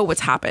I know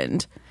what's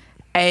happened,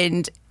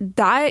 and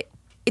that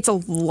it's a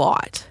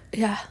lot.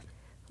 Yeah.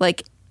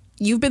 Like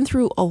you've been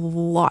through a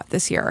lot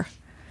this year,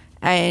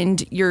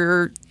 and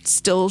you're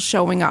still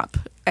showing up,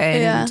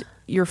 and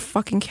you're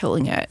fucking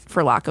killing it,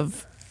 for lack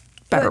of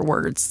better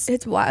words.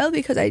 It's wild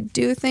because I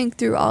do think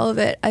through all of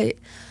it,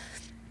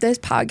 this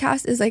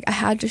podcast is like I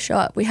had to show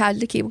up. We had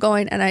to keep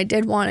going, and I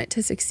did want it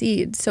to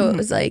succeed. So it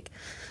was like,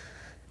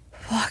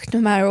 fuck,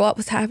 no matter what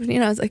was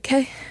happening, I was like,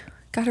 okay,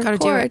 gotta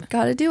record,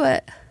 gotta do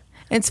it.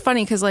 It's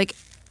funny because like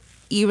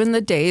even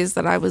the days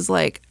that I was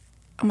like,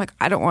 I'm like,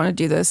 I don't want to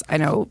do this. I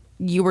know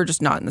you were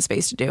just not in the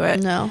space to do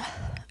it. No.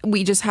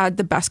 We just had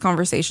the best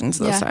conversations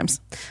those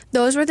times.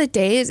 Those were the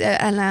days,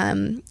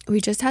 and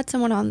we just had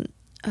someone on.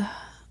 Oh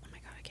my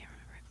god, I can't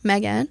remember.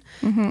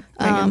 Megan.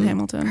 Megan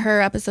Hamilton.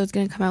 Her episode's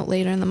going to come out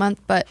later in the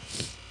month, but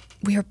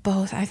we were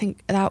both. I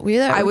think that we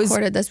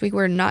recorded this week.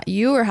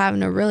 You were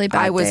having a really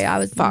bad day. I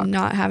was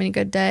not having a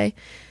good day,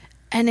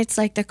 and it's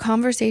like the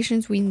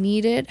conversations we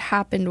needed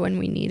happened when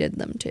we needed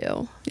them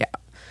to. Yeah.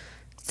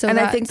 So and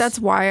I think that's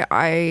why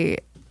I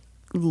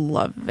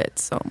love it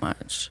so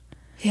much.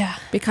 Yeah.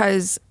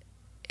 Because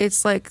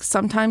it's like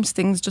sometimes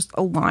things just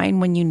align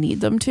when you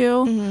need them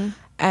to.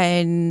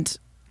 And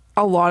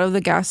a lot of the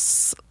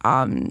guests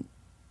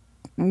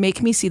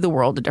make me see the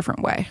world a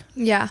different way.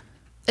 Yeah.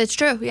 It's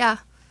true. Yeah.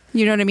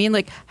 You know what I mean?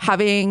 Like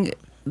having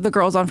the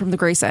girls on from the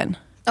Grace Inn.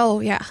 Oh,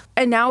 yeah.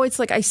 And now it's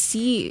like I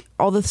see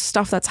all the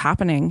stuff that's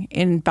happening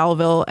in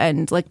Belleville,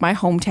 and like my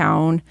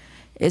hometown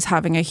is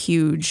having a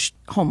huge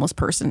homeless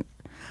person.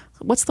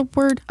 What's the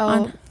word?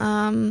 Oh,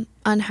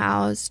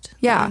 unhoused.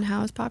 Yeah.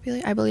 Unhoused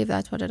population. I believe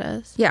that's what it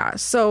is. Yeah.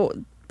 So,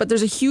 but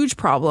there's a huge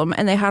problem,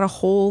 and they had a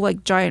whole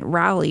like giant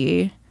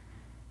rally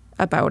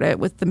about it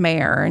with the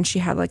mayor, and she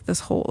had like this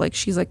whole, like,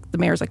 she's like, the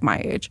mayor's like my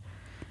age,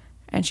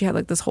 and she had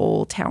like this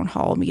whole town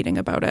hall meeting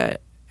about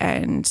it,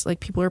 and like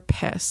people are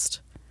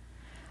pissed.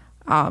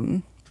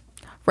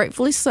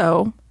 Rightfully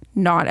so.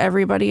 Not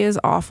everybody is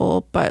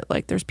awful, but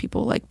like there's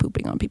people like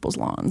pooping on people's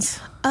lawns.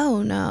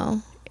 Oh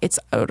no. It's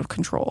out of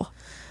control.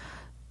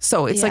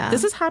 So it's like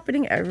this is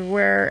happening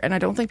everywhere, and I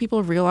don't think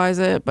people realize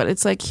it, but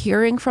it's like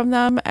hearing from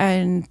them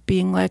and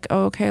being like,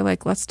 oh, okay,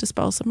 like let's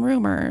dispel some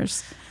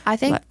rumors. I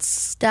think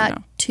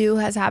that too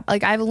has happened.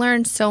 Like I've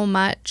learned so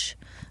much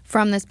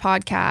from this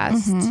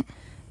podcast,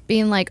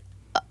 being like,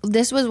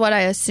 this was what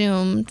I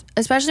assumed,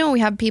 especially when we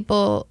have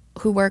people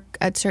who work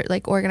at certain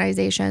like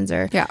organizations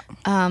or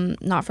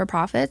not for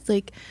profits.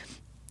 Like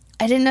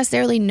I didn't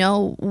necessarily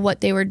know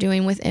what they were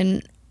doing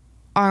within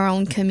our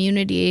own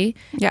community,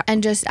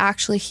 and just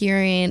actually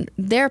hearing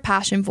their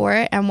passion for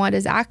it and what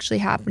is actually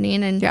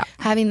happening, and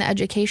having the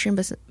education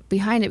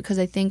behind it, because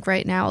I think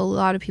right now a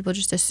lot of people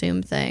just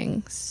assume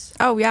things.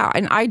 Oh yeah,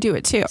 and I do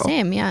it too.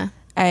 Same, yeah.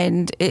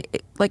 And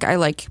it like I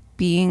like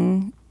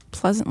being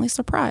pleasantly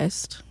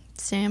surprised.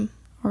 Same.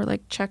 Or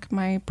like check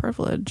my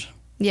privilege.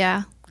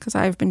 Yeah. Because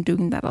I've been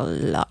doing that a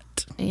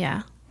lot.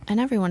 Yeah.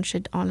 And everyone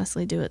should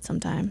honestly do it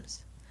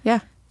sometimes. Yeah.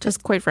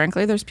 Just quite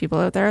frankly, there's people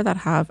out there that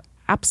have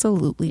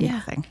absolutely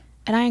nothing.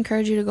 And I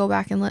encourage you to go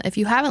back and if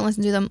you haven't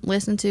listened to them,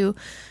 listen to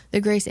the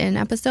Grace Inn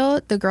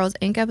episode, the Girls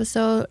Inc.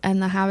 episode,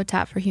 and the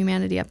Habitat for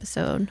Humanity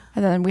episode.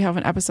 And then we have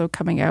an episode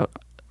coming out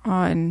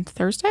on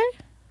Thursday?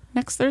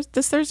 Next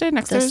Thursday,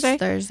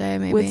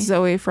 maybe. With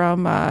Zoe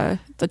from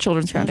the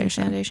Children's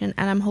Foundation.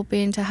 And I'm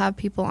hoping to have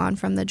people on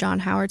from the John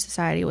Howard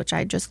Society, which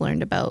I just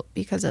learned about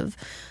because of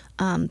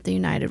the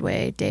United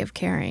Way Day of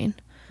Caring.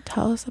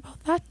 Tell us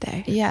about that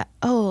day. Yeah.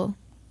 Oh,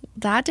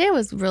 that day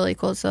was really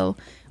cool. So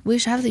we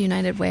should have the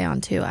United Way on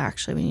too.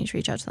 Actually, we need to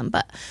reach out to them.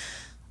 But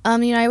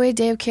the United Way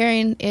Day of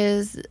Caring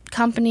is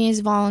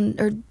companies,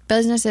 or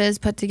businesses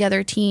put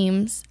together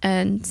teams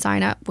and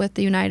sign up with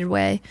the United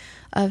Way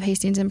of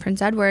Hastings and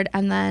Prince Edward,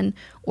 and then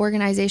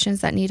organizations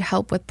that need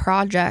help with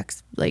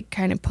projects like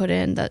kind of put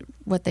in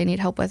what they need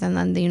help with, and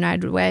then the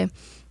United Way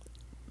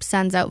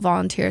sends out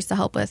volunteers to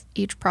help with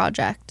each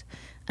project.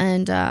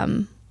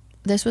 And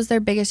this was their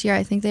biggest year.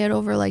 I think they had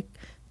over like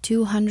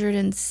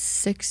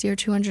 260 or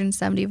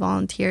 270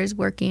 volunteers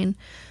working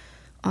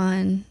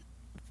on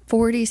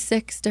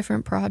 46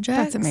 different projects.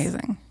 That's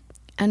amazing.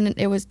 And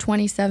it was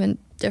 27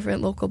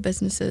 different local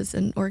businesses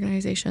and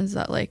organizations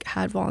that like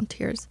had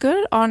volunteers.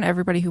 Good on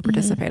everybody who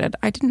participated.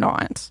 I did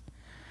not.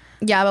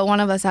 Yeah, but one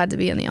of us had to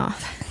be in the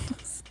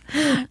office.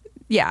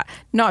 Yeah,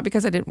 not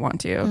because I didn't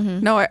want to.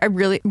 No, I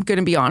really, I'm going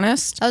to be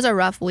honest. That was a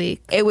rough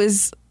week. It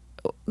was,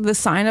 the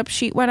sign-up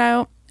sheet went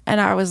out, and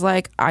I was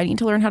like, I need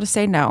to learn how to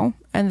say no.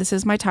 And this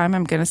is my time.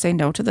 I'm going to say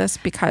no to this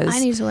because I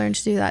need to learn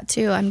to do that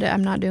too. I'm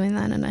not doing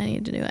that, and I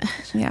need to do it.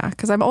 Yeah,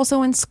 because I'm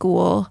also in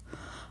school.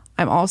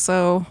 I'm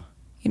also,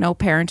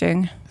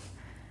 parenting,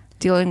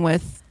 dealing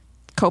with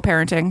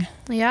co-parenting.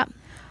 Yeah.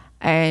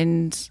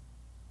 And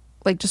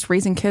like just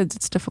raising kids,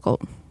 it's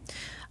difficult.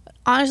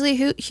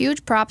 Honestly,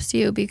 huge props to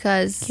you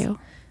because Thank you.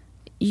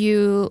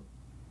 you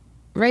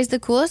raised the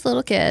coolest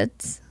little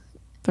kids.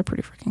 They're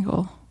pretty freaking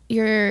cool.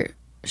 You're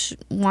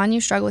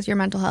you struggle with your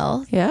mental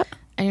health. Yeah.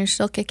 And you're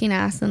still kicking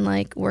ass and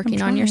like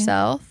working on trying.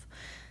 yourself.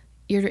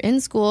 You're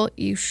in school.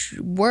 You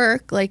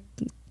work like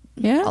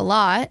a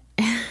lot,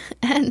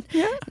 and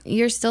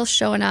you're still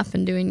showing up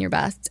and doing your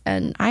best.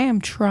 And I am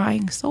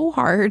trying so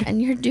hard.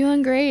 And you're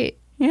doing great.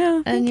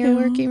 Yeah. And you're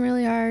working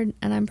really hard,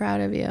 and I'm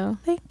proud of you.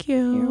 Thank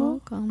you. You're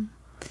welcome.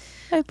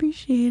 I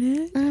appreciate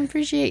it. I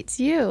appreciate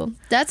you.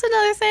 That's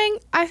another thing.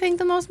 I think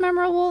the most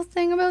memorable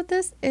thing about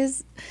this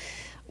is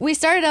we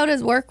started out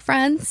as work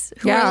friends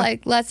who were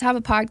like, let's have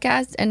a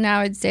podcast. And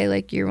now I'd say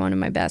like you're one of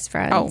my best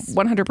friends. Oh,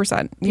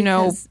 100%. You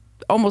know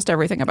almost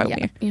everything about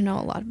me. You know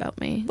a lot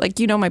about me. Like,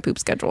 you know my poop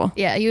schedule.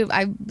 Yeah,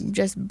 I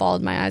just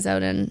bawled my eyes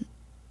out in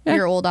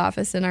your old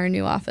office and our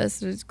new office.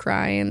 There's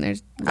crying,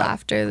 there's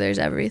laughter, there's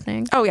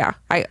everything. Oh, yeah.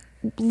 I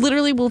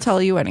literally will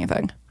tell you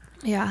anything.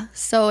 Yeah.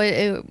 So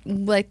it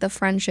like the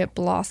friendship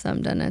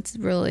blossomed, and it's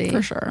really...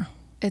 For sure.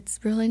 It's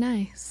really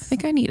nice. I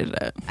think I needed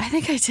it. I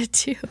think I did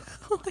too.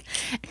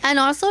 And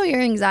also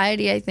your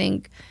anxiety, I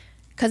think,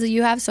 because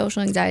you have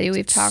social anxiety.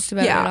 We've talked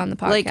about it on the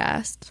podcast.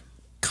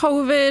 Like,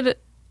 COVID...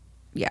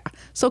 Yeah.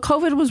 So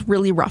COVID was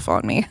really rough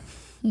on me.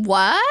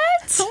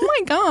 What? Oh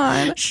my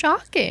God.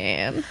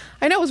 Shocking.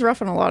 I know it was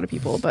rough on a lot of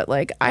people, but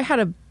like I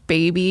had a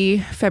baby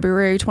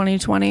February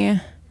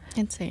 2020.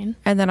 Insane.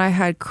 And then I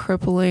had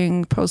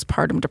crippling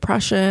postpartum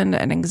depression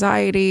and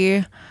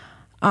anxiety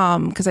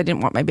because I didn't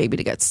want my baby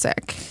to get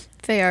sick.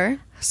 Fair.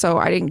 So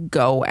I didn't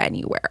go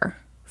anywhere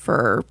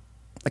for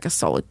like a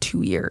solid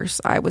 2 years.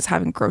 I was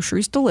having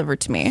groceries delivered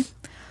to me.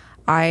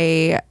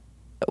 I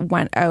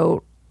went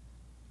out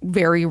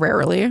very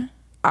rarely.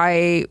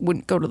 I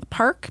wouldn't go to the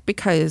park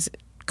because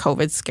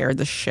COVID scared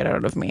the shit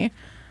out of me.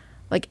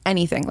 Like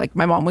anything. Like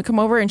my mom would come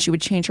over and she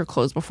would change her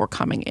clothes before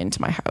coming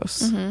into my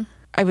house. Mm-hmm.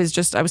 I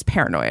was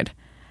paranoid.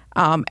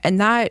 And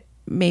that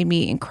made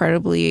me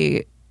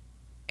incredibly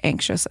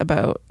anxious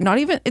about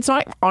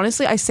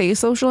honestly, I say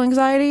social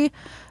anxiety,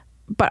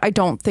 but I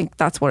don't think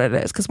that's what it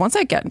is. Because once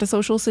I get into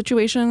social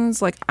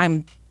situations, like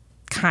I'm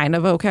kind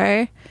of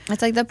okay.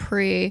 It's like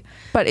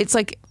but it's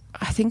like,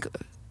 I think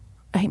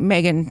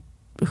Megan,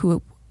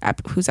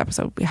 whose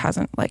episode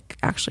hasn't like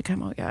actually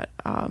come out yet,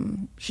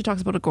 she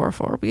talks about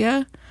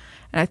agoraphobia,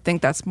 and I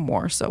think that's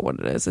more so what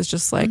it is. It's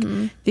just like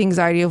the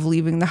anxiety of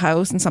leaving the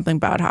house and something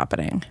bad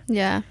happening.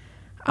 Yeah.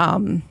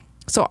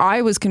 So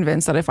I was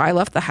convinced that if I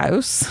left the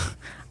house,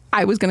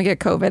 I was going to get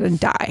COVID and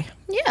die.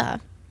 Yeah,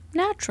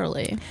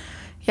 naturally.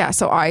 Yeah,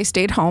 so I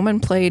stayed home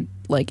and played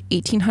like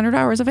 1,800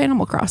 hours of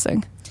Animal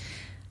Crossing.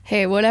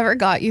 Hey, whatever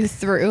got you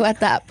through at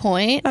that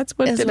point, that's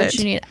what is what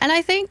you need. And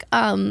I think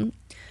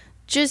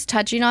just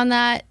touching on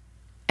that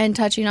and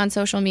touching on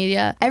social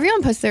media,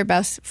 everyone puts their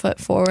best foot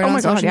forward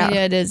on social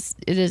media. It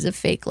is a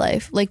fake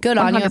life. Like, good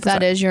on 100%. You if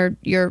that is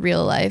your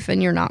real life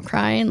and you're not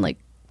crying. Like,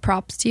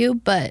 props to you.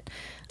 But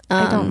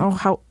I don't know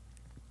how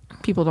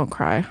people don't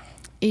cry.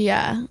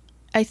 Yeah,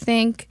 I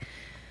think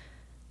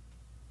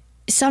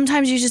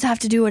sometimes you just have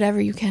to do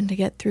whatever you can to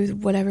get through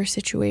whatever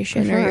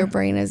situation or your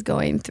brain is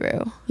going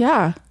through.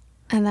 Yeah,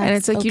 and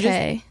it's like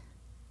okay.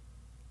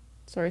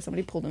 Sorry,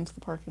 somebody pulled into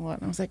the parking lot,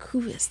 and I was like,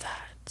 "Who is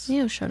that?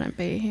 You shouldn't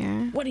be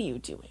here. What are you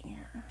doing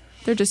here?"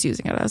 They're just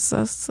using it as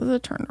a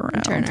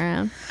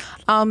turnaround.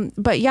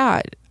 But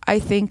yeah, I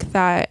think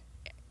that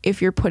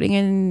if you're putting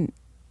in,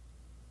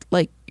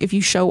 like, if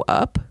you show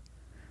up,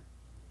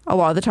 a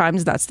lot of the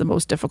times that's the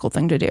most difficult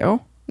thing to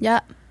do.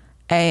 Yeah.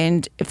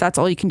 And if that's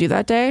all you can do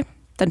that day,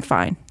 then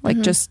fine. Like,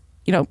 just,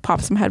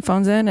 pop some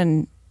headphones in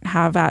and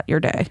have at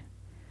your day.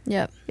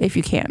 Yep. If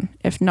you can.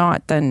 If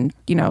not, then,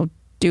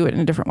 do it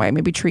in a different way.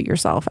 Maybe treat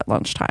yourself at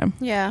lunchtime.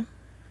 Yeah.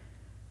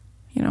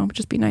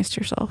 Just be nice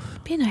to yourself.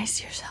 Be nice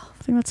to yourself.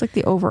 I think that's like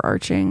the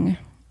overarching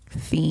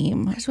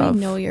theme. Because we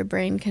know your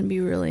brain can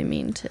be really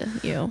mean to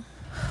you.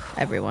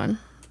 Everyone.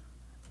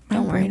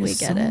 Don't worry, we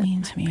get it.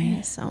 My brain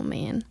is so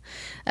mean.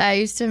 I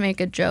used to make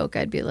a joke.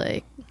 I'd be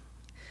like,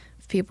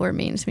 if people are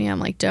mean to me, I'm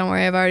like, don't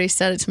worry, I've already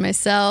said it to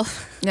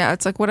myself. Yeah,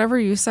 it's like whatever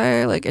you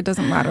say, like it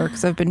doesn't matter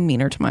because I've been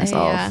meaner to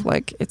myself. Yeah.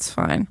 Like it's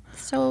fine.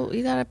 So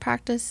you gotta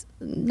practice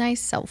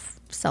nice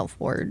self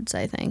words.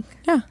 I think.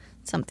 Yeah,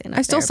 something.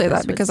 I still say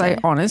that because I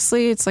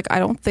honestly, it's like I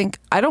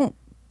don't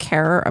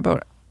care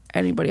about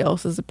anybody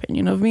else's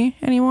opinion of me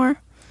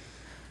anymore.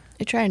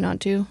 I try not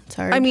to. It's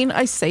hard. I mean,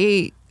 I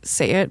say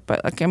it,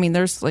 but like, I mean,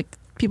 there's like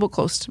people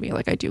close to me,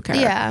 like I do care.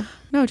 Yeah.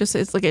 No, it's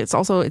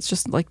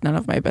just like none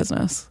of my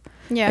business.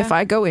 Yeah. If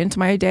I go into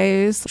my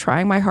days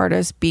trying my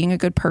hardest, being a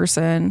good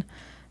person,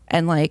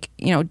 and like,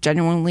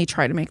 genuinely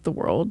try to make the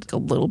world a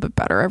little bit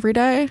better every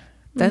day,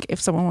 then if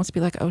someone wants to be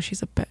like, oh,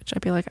 she's a bitch,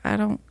 I'd be like, I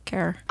don't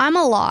care. I'm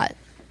a lot.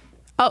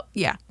 Oh,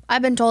 yeah.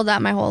 I've been told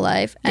that my whole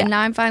life. And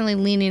now I'm finally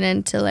leaning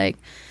into like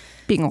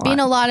being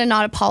a lot and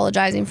not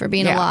apologizing for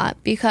being a lot,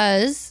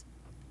 because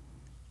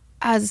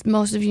as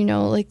most of you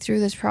know, like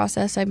through this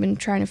process, I've been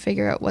trying to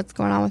figure out what's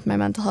going on with my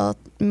mental health.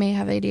 May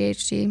have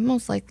ADHD,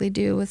 most likely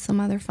do, with some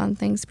other fun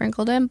things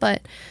sprinkled in.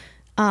 But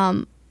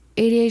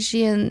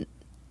ADHD in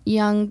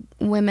young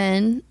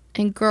women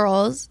and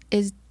girls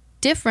is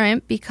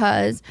different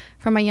because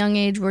from a young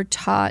age we're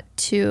taught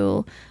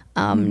to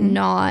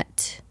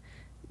not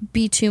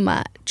be too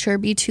much or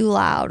be too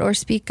loud or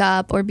speak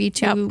up or be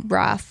too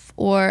rough,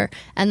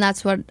 and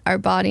that's what our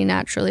body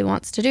naturally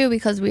wants to do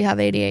because we have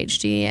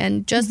ADHD,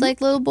 and just like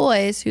little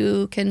boys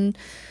who can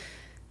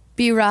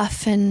be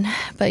rough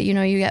but you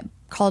get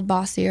called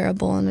bossy or a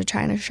bull in a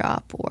china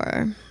shop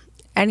or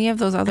any of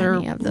those other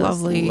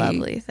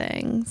lovely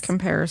things,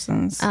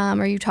 comparisons,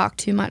 or you talk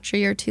too much or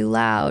you're too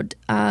loud,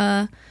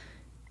 and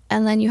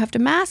then you have to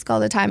mask all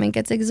the time. It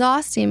gets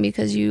exhausting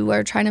because you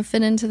are trying to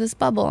fit into this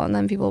bubble, and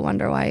then people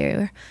wonder why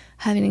you're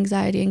having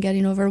anxiety and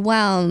getting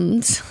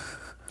overwhelmed.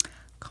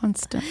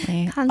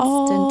 Constantly.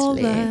 All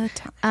the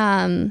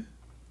time.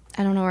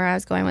 I don't know where I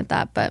was going with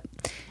that, but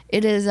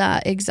it is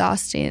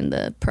exhausting,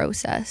 the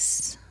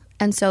process.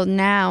 And so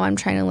now I'm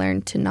trying to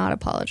learn to not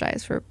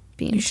apologize for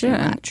being too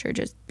much or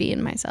just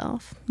being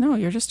myself. No,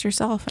 you're just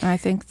yourself. And I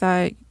think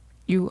that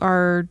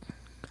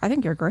I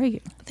think you're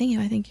great. Thank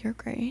you. I think you're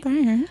great.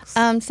 Thanks.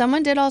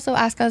 Someone did also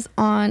ask us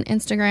on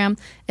Instagram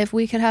if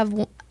we could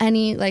have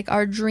any, like,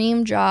 our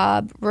dream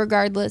job,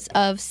 regardless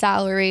of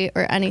salary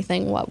or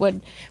anything. What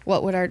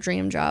would our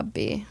dream job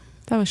be?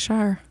 That was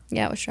Shar.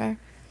 Yeah, it was Shar.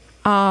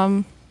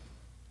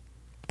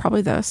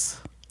 Probably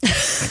this.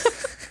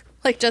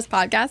 Like just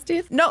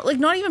podcasting? No, like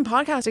not even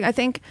podcasting. I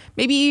think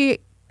maybe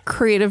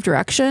creative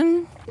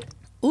direction.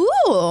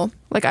 Ooh.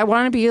 Like I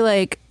want to be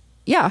like,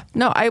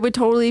 I would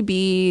totally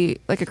be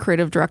like a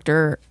creative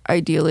director,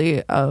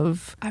 ideally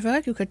of. I feel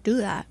like you could do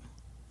that.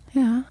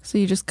 Yeah. So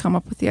you just come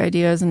up with the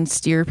ideas and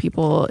steer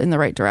people in the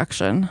right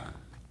direction.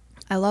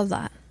 I love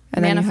that.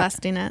 And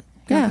manifesting it.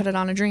 Yeah. Put it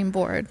on a dream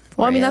board.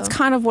 Well, I mean, that's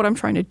kind of what I'm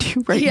trying to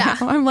do right now.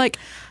 I'm like,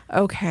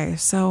 okay,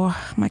 so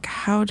I'm like,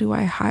 how do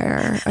I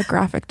hire a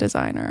graphic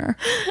designer?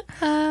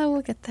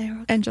 We'll get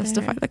there. And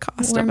justify the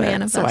cost of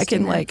it so I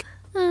can like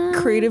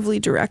creatively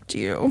direct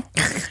you.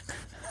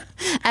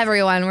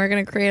 Everyone. We're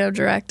going to creative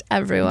direct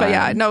everyone. But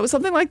yeah, no,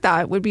 something like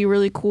that would be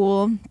really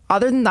cool.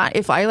 Other than that,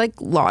 if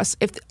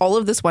all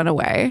of this went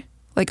away,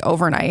 like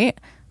overnight,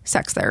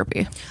 sex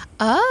therapy.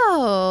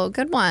 Oh,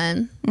 good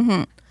one.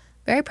 Mm-hmm.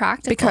 Very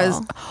practical.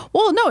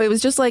 It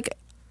was just like,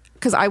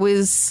 because I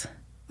was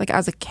like,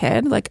 as a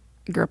kid, like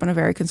I grew up in a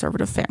very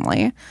conservative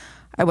family.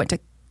 I went to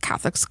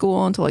Catholic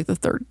school until like the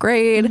 3rd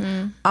grade.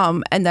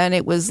 Mm-hmm. And then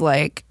it was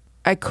like,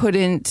 it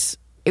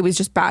was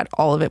just bad.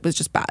 All of it was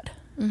just bad.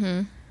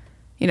 Mm-hmm.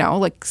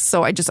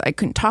 So I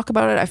couldn't talk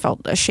about it. I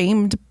felt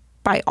ashamed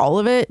by all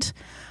of it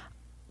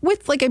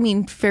with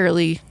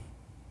fairly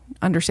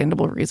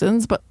understandable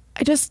reasons. But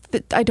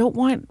I don't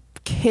want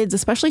kids,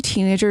 especially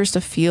teenagers,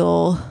 to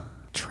feel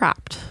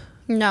trapped.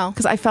 No.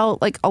 Because I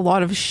felt like a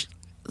lot of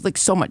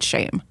so much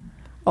shame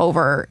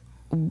over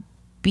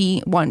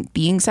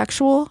being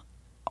sexual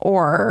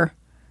or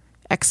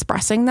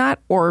expressing that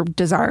or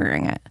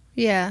desiring it.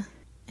 Yeah.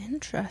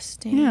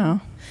 Interesting. Yeah.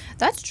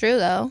 That's true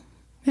though.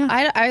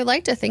 Yeah. I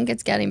like to think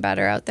it's getting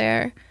better out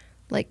there,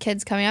 like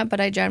kids coming up, but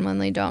I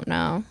genuinely don't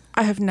know.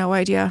 I have no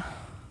idea.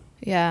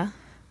 Yeah.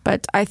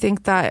 But I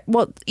think that,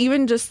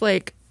 even just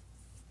like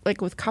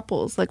with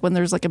couples, like when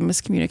there's like a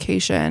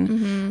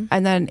miscommunication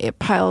and then it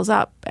piles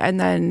up and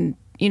then,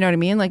 you know what I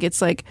mean? Like,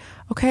 it's like,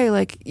 okay,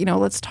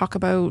 let's talk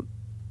about,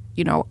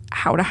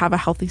 how to have a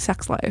healthy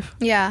sex life.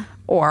 Yeah.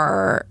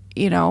 Or,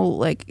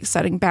 like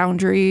setting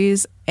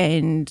boundaries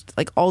and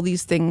like all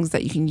these things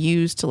that you can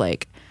use to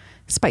like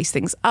spice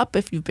things up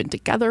if you've been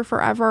together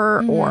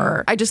forever.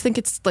 Or I just think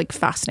it's like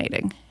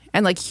fascinating.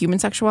 And like human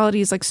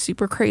sexuality is like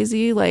super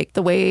crazy, like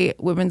the way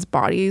women's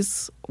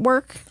bodies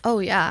work. Oh,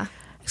 yeah.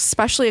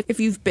 Especially if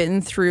you've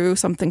been through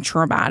something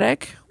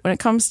traumatic when it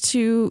comes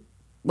to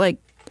like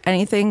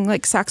anything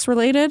like sex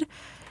related,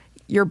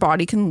 your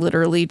body can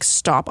literally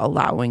stop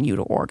allowing you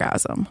to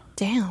orgasm.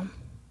 Damn.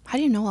 How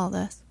do you know all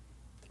this?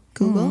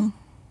 Google?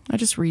 I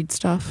just read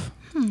stuff.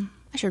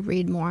 I should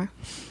read more.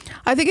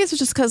 I think it's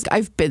just because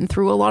I've been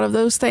through a lot of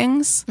those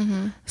things.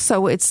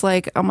 So it's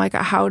like, I'm like,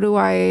 how do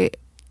I,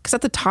 because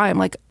at the time,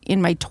 like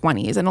in my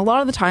 20s, and a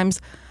lot of the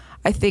times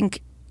I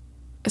think,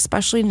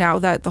 especially now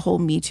that the whole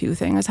Me Too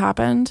thing has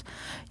happened,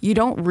 you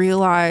don't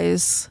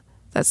realize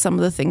that some of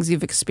the things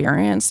you've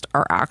experienced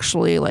are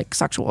actually like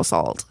sexual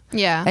assault.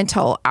 Yeah.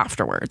 Until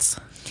afterwards.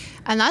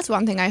 And that's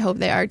one thing I hope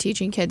they are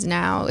teaching kids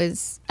now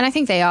is, and I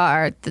think they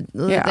are,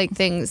 like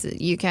things that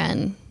you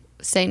can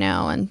say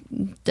no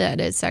and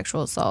that is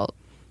sexual assault.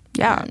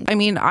 Yeah. I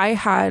mean, I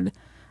had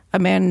a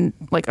man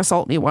like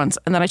assault me once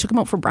and then I took him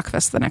out for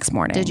breakfast the next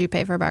morning. Did you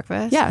pay for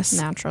breakfast? Yes.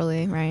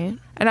 Naturally, right?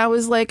 And I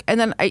was like, and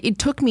then it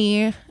took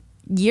me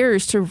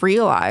years to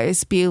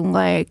realize, being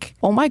like,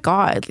 oh my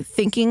God,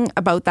 thinking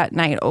about that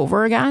night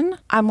over again,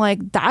 I'm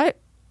like, that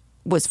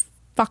was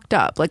fucked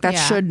up. Like that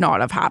should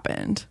not have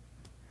happened.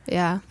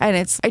 Yeah.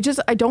 And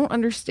I don't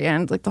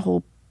understand like the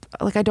whole,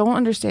 like I don't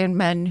understand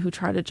men who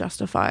try to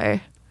justify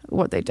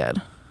what they did.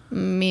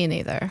 Me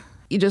neither.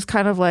 You just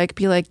kind of like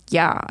be like,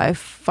 yeah, I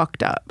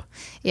fucked up.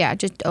 Yeah,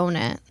 just own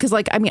it. Because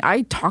like, I mean,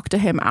 I talked to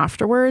him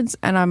afterwards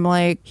and I'm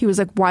like, he was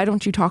like, why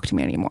don't you talk to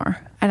me anymore?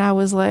 And I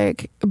was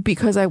like,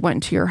 because I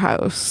went to your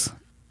house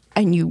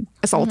and you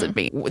assaulted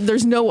me.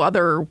 There's no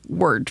other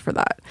word for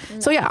that.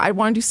 So yeah, I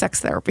want to do sex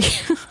therapy.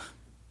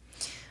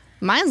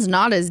 Mine's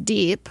not as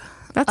deep.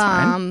 That's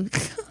fine.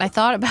 I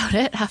thought about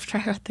it after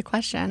I read the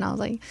question. I was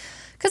like,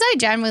 because I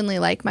genuinely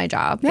like my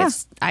job. Yeah.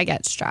 I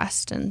get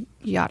stressed and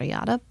yada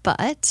yada.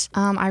 But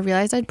I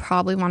realized I'd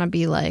probably want to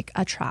be like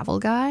a travel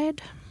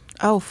guide.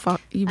 Oh,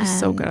 fuck. You'd be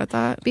so good at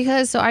that.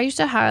 Because so I used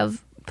to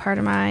have part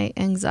of my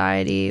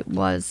anxiety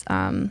was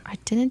I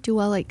didn't do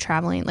well like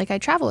traveling. Like I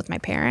travel with my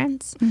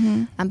parents,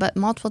 but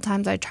multiple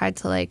times I tried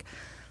to like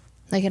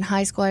in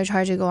high school I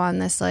tried to go on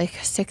this like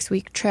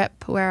 6-week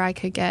trip where I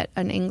could get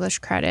an English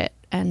credit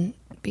and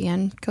be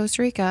in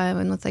Costa Rica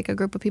and with like a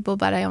group of people,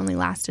 but I only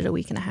lasted a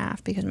week and a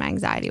half because my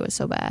anxiety was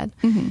so bad.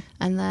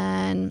 And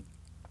then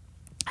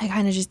I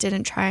kind of just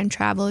didn't try and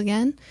travel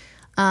again.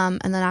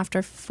 And then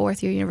after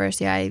 4th year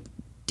university, I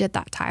did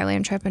that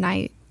Thailand trip and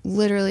I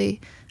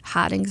literally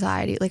had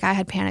anxiety. Like I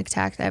had panic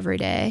attacks every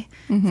day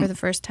for the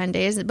first 10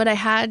 days, but I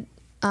had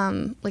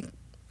like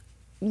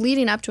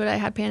leading up to it, I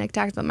had panic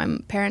attacks, but my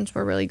parents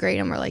were really great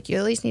and were like, you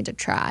at least need to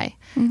try.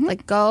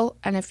 Like go,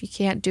 and if you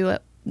can't do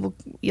it,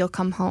 you'll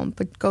come home,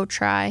 but go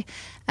try.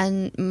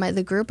 And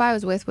the group I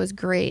was with was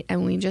great,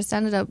 and we just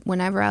ended up,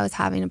 whenever I was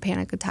having a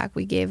panic attack,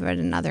 we gave it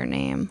another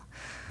name.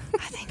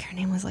 I think her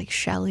name was like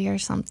Shelly or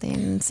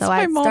something. So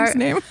my mom's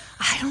name.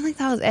 I don't think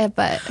that was it,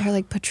 but her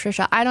like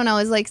Patricia. I don't know.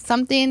 It was like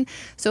something.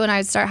 So when I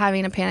would start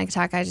having a panic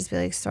attack, I'd just be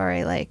like,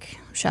 sorry, like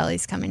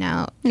Shelly's coming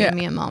out. Give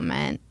me a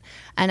moment.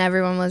 And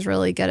everyone was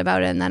really good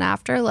about it. And then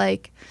after,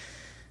 like,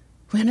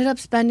 we ended up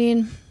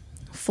spending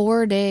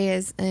 4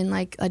 days in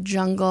like a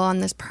jungle on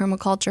this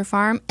permaculture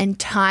farm, and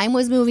time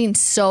was moving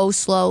so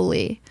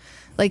slowly,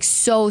 like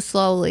so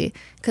slowly,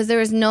 because there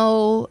was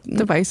no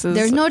devices.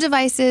 There's no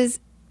devices.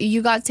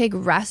 You got to take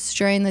rests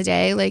during the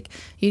day. Like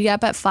you get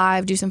up at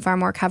 5, do some farm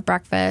work, have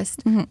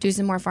breakfast, do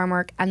some more farm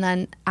work, and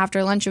then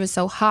after lunch it was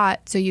so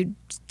hot, so you'd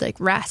like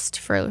rest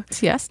for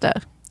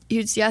siesta.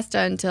 You'd siesta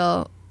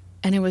until,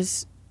 and it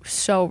was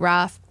so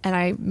rough. And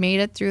I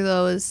made it through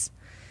those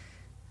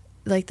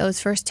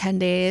first 10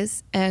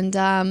 days, and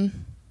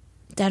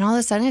then all of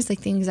a sudden it's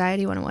like the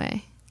anxiety went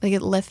away, like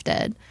it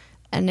lifted,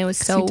 and it was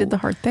so. You did the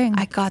hard thing.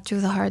 I got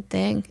through the hard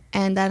thing,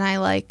 and then I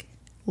like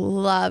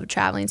love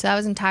traveling. So I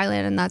was in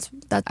Thailand, and that's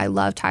I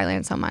love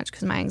Thailand so much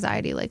because my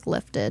anxiety like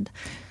lifted.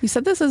 You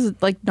said this is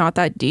like not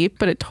that deep,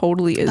 but it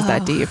totally is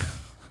that deep.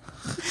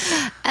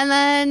 And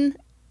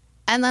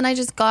then I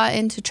just got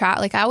into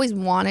travel. Like I always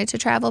wanted to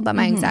travel, but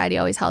my anxiety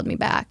always held me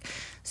back.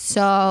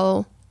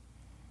 So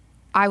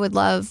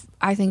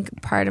I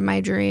think part of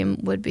my dream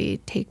would be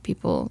take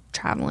people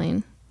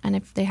traveling, and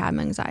if they have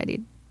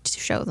anxiety, to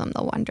show them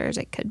the wonders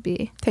it could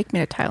be. Take me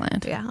to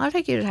Thailand. Yeah, I'll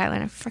take you to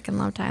Thailand. I freaking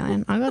love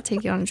Thailand. I'll go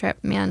take you on a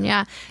trip, man.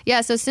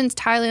 Yeah. So since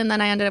Thailand, then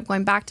I ended up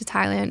going back to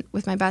Thailand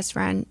with my best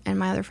friend and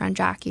my other friend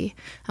Jackie,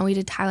 and we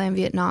did Thailand,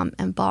 Vietnam,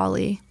 and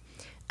Bali.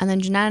 And then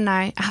Jeanette and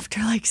I, after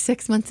like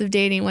 6 months of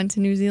dating, went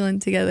to New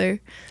Zealand together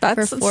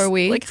for 4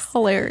 weeks. Like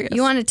hilarious.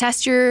 You want to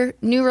test your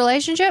new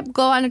relationship?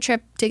 Go on a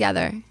trip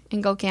together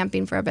and go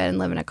camping for a bit and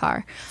live in a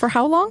car. For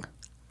how long?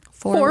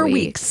 4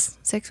 weeks.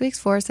 6 weeks?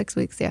 4 or 6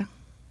 weeks, yeah.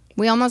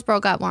 We almost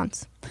broke up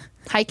once.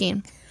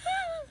 Hiking.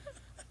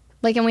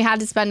 Like, and we had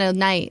to spend a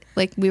night.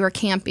 Like, we were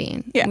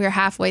camping. Yeah. We were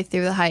halfway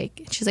through the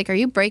hike. She's like, are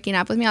you breaking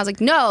up with me? I was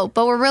like, no,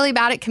 but we're really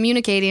bad at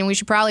communicating. We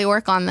should probably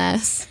work on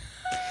this.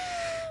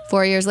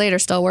 4 years later,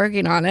 still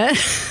working on it.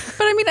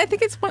 But I mean, I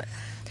think that's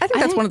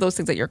one of those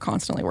things that you're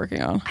constantly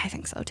working on. I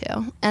think so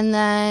too. And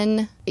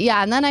then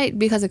I,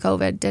 because of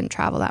COVID, didn't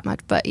travel that much.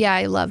 But yeah,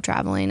 I love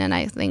traveling, and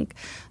I think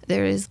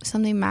there is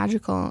something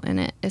magical in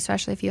it,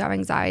 especially if you have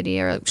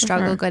anxiety or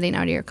struggle getting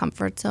out of your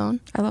comfort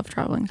zone. I love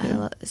traveling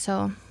too.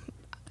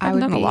 I would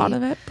done a lot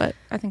of it, but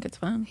I think it's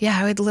fun. Yeah,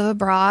 I would live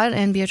abroad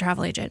and be a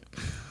travel agent.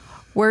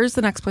 Where's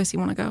the next place you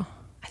want to go?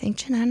 I think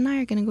Jeanette and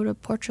I are going to go to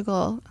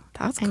Portugal.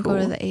 That's and cool. go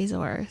to the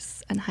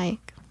Azores and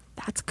hike.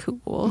 That's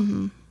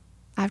cool.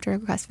 I have to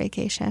request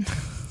vacation.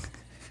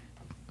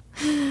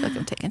 Like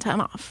I'm taking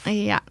time off.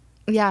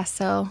 Yeah.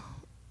 So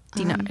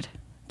denied.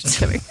 Just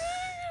kidding.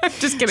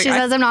 Just kidding. She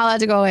says I'm not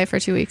allowed to go away for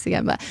 2 weeks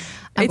again, but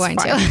I'm going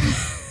to.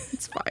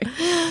 It's fine.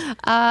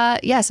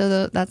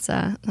 So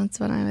that's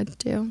what I would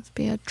do. Is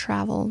be a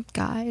travel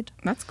guide.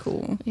 That's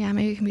cool. Yeah,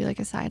 maybe it can be like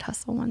a side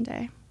hustle one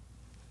day.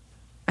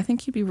 I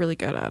think you'd be really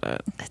good at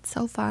it. It's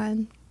so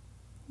fun.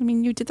 I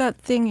mean, you did that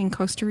thing in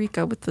Costa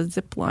Rica with the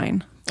zip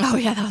line. Oh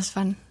yeah, that was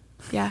fun.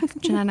 Yeah,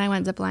 Jeanette and I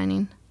went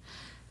ziplining.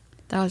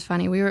 That was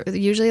funny.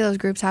 Usually those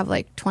groups have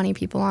like 20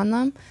 people on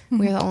them.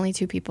 We were the only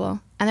 2 people.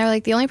 And they're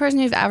like, the only person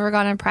who's ever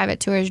gone on a private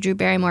tour is Drew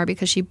Barrymore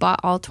because she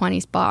bought all 20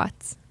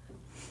 spots.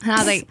 And I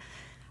was like,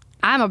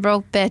 I'm a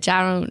broke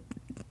bitch.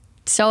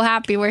 So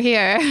happy we're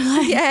here.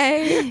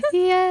 Yay.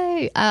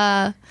 Yay.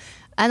 And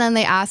then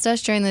they asked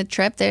us during the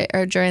trip,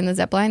 during the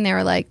zip line, they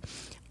were like,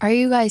 are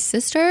you guys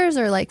sisters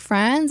or like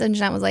friends? And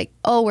Jeanette was like,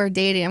 oh, we're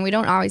dating. And we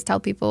don't always tell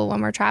people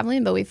when we're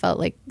traveling, but we felt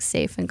like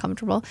safe and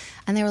comfortable.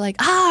 And they were like,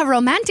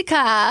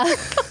 romantica.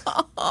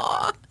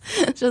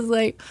 Just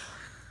like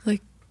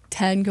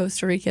 10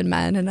 Costa Rican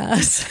men and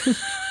us.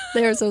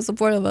 They were so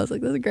supportive. I was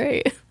like, this is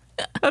great.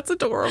 That's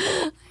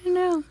adorable. I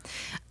know.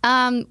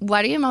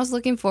 What are you most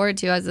looking forward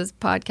to as this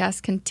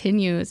podcast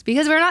continues?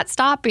 Because we're not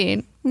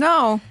stopping.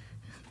 No.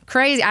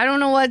 Crazy. I don't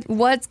know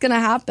what's going to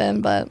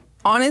happen, but...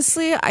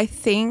 Honestly, I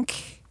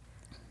think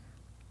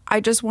I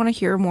just want to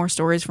hear more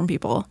stories from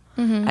people.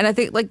 Mm-hmm. And I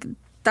think, like,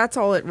 that's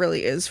all it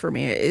really is for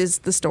me, is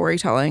the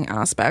storytelling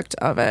aspect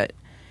of it.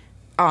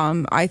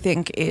 I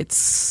think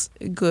it's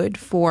good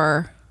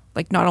for,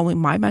 like, not only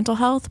my mental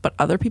health, but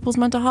other people's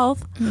mental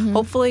health,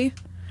 hopefully.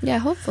 Yeah,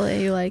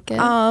 hopefully you like it.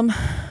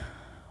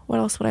 What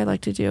else would I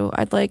like to do?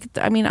 I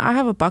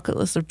have a bucket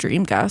list of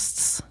dream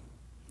guests.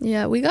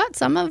 Yeah, we got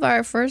some of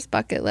our first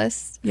bucket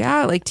list.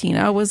 Yeah, like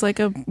Tina was like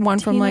one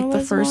from like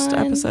the first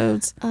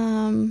episodes.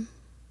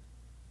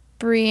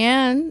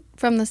 Brienne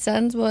from the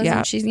Sens was,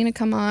 and she's going to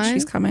come on.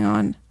 She's coming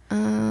on.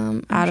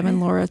 Adam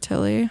and Laura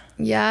Tilley.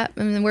 Yeah,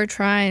 I mean, we're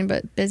trying,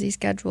 but busy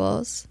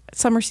schedules.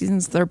 Summer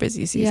season's their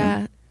busy season.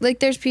 Yeah. Like,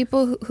 there's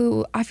people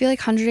who I feel like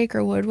 100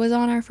 Acre Wood was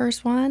on our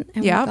first one.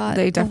 And yeah, we got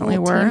they definitely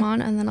the whole were. team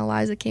on, and then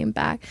Eliza came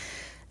back.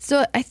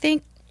 So I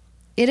think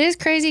it is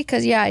crazy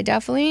because, yeah, I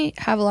definitely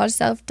have a lot of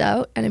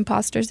self-doubt and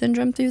imposter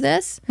syndrome through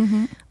this.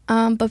 Mm-hmm.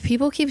 But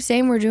people keep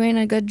saying we're doing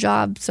a good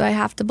job, so I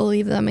have to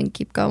believe them and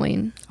keep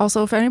going.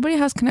 Also, if anybody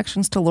has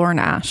connections to Lauren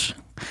Ash...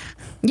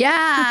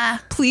 Yeah.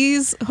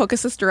 Please hook a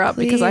sister up,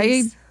 because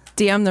I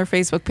DM'd their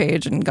Facebook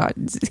page and got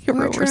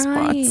zero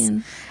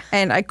response.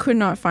 And I could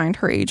not find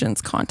her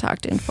agent's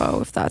contact info,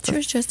 if that's she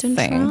was just in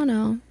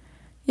Toronto.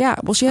 Yeah.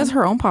 Well, she has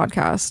her own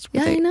podcast.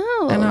 Yeah, I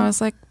know. And I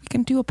was like, we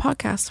can do a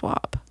podcast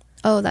swap.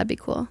 Oh, that'd be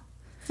cool.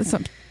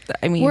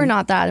 We're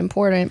not that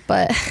important,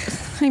 but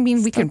I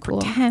mean, we can cool.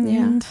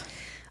 pretend.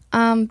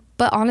 Yeah.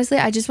 But honestly,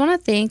 I just want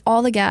to thank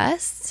all the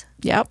guests.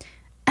 Yep.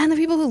 And the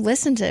people who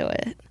listen to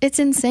it. It's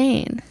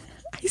insane.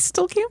 I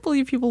still can't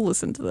believe people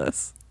listen to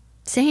this.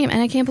 Same.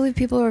 And I can't believe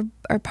people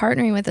are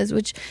partnering with us,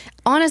 which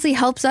honestly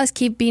helps us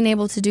keep being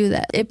able to do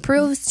that. It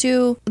proves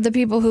to the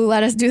people who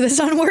let us do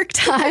this on work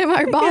time,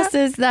 our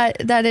bosses, that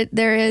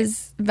there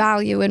is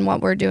value in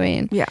what we're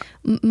doing. Yeah.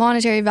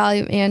 Monetary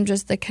value and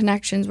just the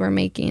connections we're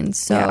making.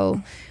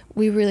 So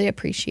we really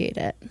appreciate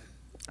it.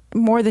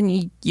 More than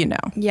you know.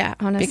 Yeah,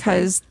 honestly.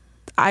 Because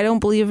I don't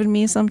believe in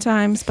me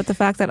sometimes, but the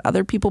fact that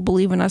other people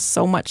believe in us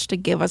so much to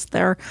give us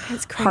their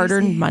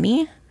hard-earned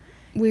money...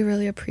 We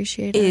really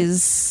appreciate it.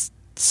 Is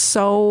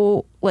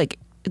so, like,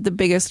 the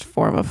biggest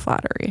form of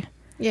flattery.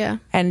 Yeah.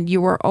 And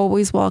you are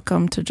always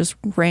welcome to just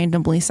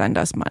randomly send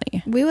us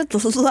money. We would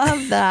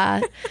love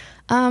that.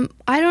 I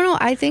don't know.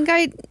 I think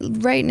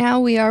right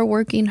now we are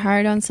working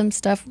hard on some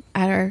stuff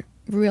at our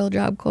real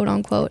job, quote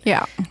unquote.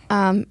 Yeah.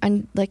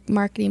 And like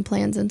marketing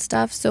plans and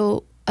stuff.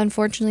 So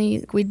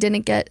unfortunately, we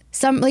didn't get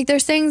some, like,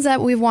 there's things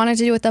that we wanted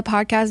to do with the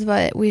podcast,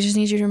 but we just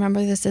need you to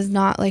remember this is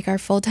not like our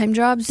full-time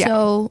job. Yeah.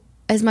 So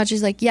as much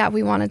as, like, yeah,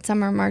 we wanted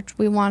summer March,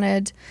 we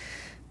wanted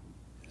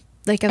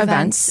like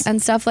events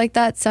and stuff like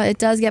that. So it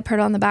does get put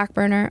on the back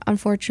burner,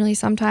 unfortunately,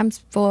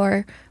 sometimes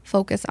for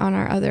focus on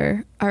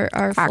our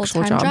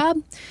full-time job.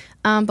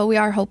 But we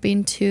are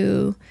hoping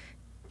to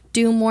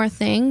do more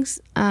things.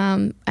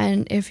 And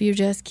if you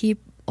just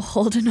keep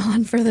holding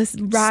on for this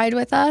ride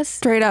with us.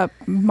 Straight up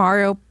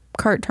Mario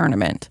Kart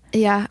tournament.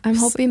 Yeah, I'm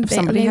hoping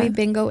maybe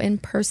bingo in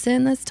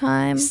person this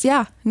time.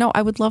 Yeah, no,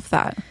 I would love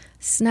that.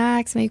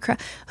 Snacks, maybe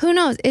who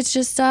knows? It's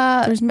just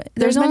there's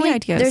only many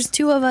ideas. There's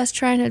two of us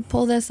trying to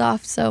pull this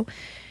off. So,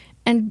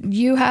 and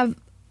you have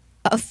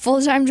a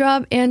full-time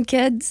job and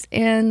kids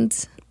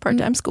and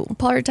part-time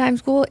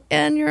school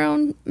and your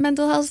own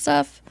mental health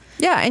stuff.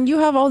 Yeah, and you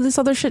have all this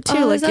other shit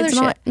too. Like it's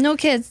not no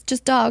kids,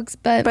 just dogs,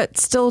 but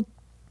still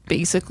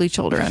basically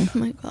children. Oh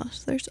my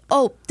gosh, this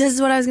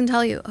is what I was gonna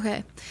tell you.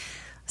 Okay,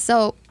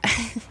 so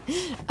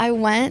I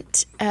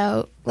went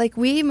out. Like,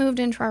 we moved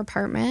into our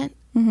apartment.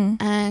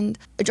 Mm-hmm. And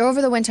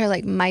over the winter,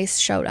 like, mice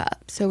showed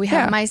up. So we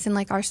have mice in,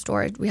 like, our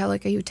storage. We have,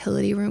 like, a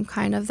utility room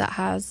kind of that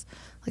has,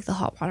 like, the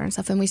hot water and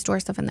stuff. And we store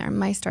stuff in there. And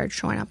mice started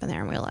showing up in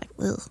there. And we were like,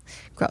 ugh,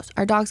 gross.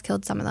 Our dogs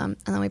killed some of them.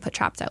 And then we put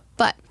traps out.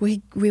 But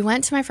we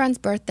went to my friend's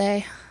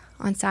birthday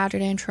on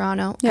Saturday in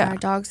Toronto. Yeah. And our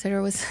dog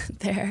sitter was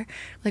there,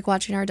 like,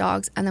 watching our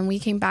dogs. And then we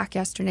came back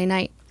yesterday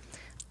night.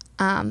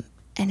 And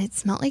it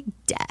smelled like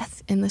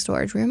death in the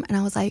storage room. And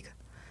I was like,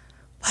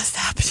 what's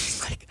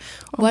happening? Like,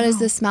 what is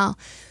this smell?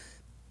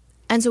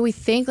 And so we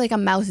think, like, a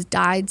mouse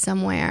died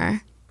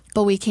somewhere,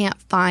 but we can't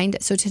find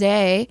it. So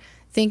today,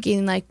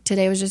 thinking, like,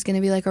 today was just going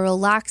to be, like, a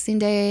relaxing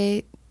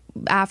day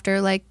after,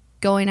 like,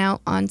 going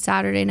out on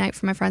Saturday night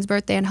for my friend's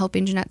birthday and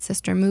helping Jeanette's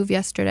sister move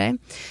yesterday.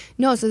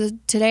 No, so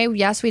today,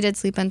 yes, we did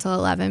sleep until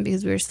 11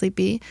 because we were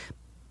sleepy.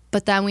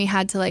 But then we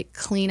had to, like,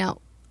 clean out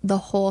the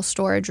whole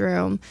storage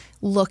room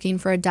looking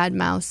for a dead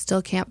mouse.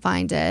 Still can't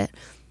find it.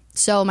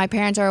 So my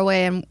parents are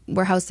away and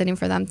we're house sitting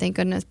for them, thank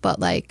goodness. But,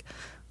 like,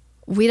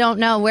 we don't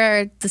know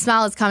where the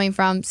smell is coming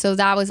from. So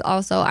that was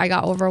also, I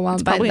got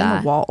overwhelmed by that. Probably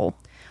in the wall.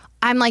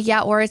 I'm like,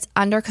 yeah, or it's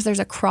under, because there's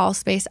a crawl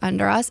space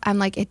under us. I'm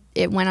like,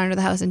 it went under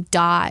the house and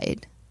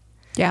died.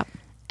 Yeah.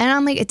 And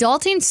I'm like,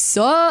 adulting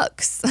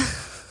sucks.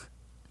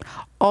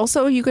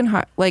 Also, you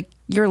can, like,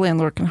 your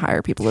landlord can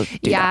hire people to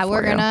do that for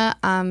we're going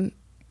to,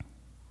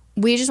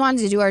 we just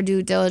wanted to do our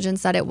due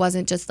diligence that it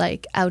wasn't just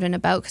like out and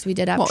about because we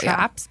did have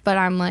traps. But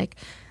I'm like,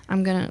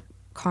 I'm going to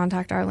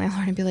contact our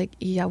landlord and be like,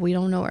 yeah, we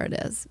don't know where it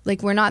is.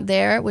 Like, we're not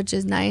there, which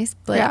is nice,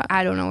 but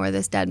I don't know where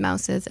this dead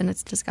mouse is, and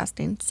it's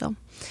disgusting. So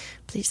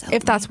please help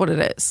If that's what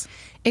it is.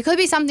 It could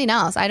be something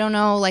else. I don't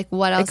know, like,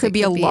 what else it could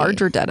be a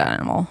larger dead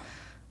animal.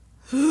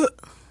 Like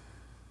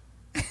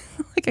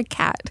a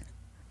cat.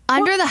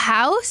 Under the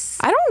house?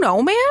 I don't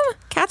know, man.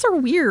 Cats are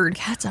weird.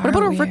 Cats are What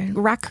about weird. a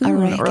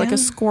raccoon or like a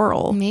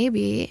squirrel?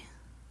 Maybe.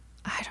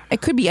 I don't know.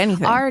 It could be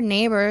anything. Our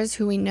neighbors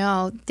who we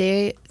know,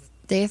 they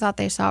thought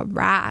they saw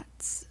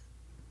rats.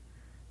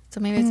 So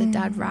maybe it's a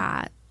dead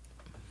rat.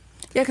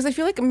 Yeah, because I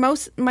feel like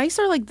mice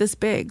are like this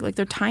big. Like,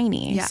 they're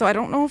tiny. Yeah. So I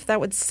don't know if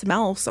that would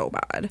smell so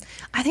bad.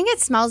 I think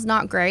it smells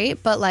not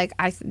great, but like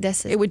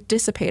It would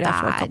dissipate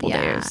after a couple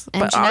days.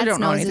 And But I Jeanette's don't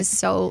know nose anything. is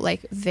so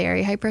like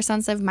very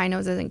hypersensitive. My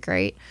nose isn't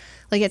great.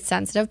 Like, it's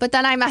sensitive. But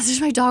then I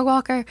messaged my dog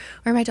walker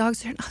or my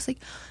dog's there, and I was like,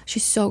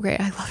 she's so great.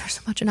 I love her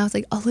so much. And I was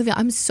like, Olivia,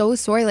 I'm so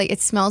sorry. Like, it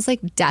smells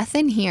like death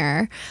in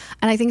here.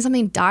 And I think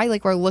something died.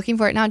 Like, we're looking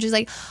for it now. And she's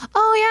like,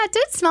 oh, yeah, it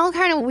did smell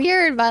kind of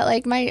weird. But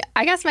like,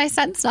 I guess my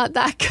scent's not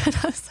that good.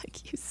 I was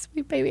like, you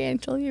sweet baby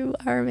angel, you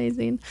are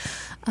amazing.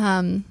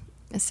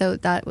 So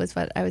that was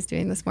what I was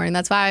doing this morning.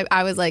 That's why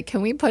I was like,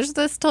 can we push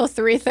this till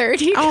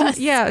 3:30? Oh,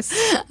 yes.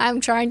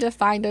 I'm trying to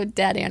find a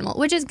dead animal,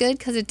 which is good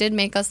because it did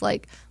make us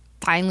like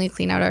finally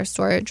clean out our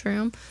storage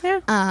room. Yeah.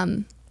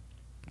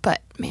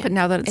 But man, But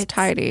now that it's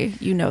tidy,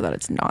 you know that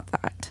it's not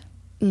that.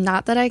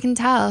 not that I can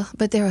tell,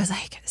 but there was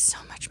like so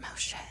much mouse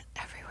shit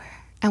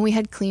everywhere, and we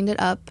had cleaned it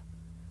up.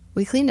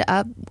 We cleaned it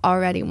up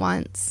already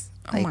once.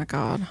 Oh my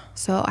God.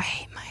 So I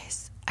hate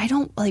mice. I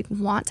don't like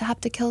want to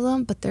have to kill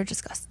them, but they're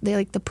disgusting. They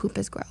like the poop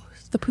is gross.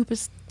 The poop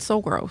is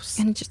so gross.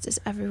 And it just is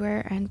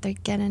everywhere, and they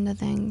get into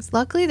things.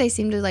 Luckily, they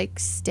seem to like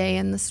stay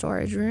in the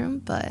storage room,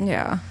 but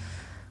Yeah.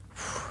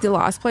 The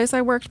last place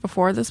I worked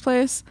before this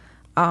place,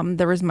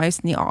 there was mice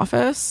in the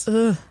office.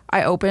 Ugh.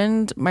 I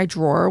opened my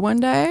drawer one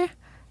day,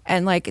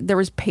 and like there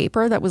was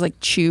paper that was like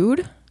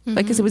chewed,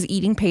 like because it was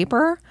eating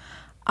paper,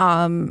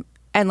 and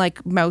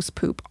like mouse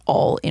poop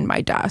all in my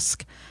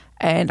desk.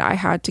 And I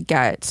had to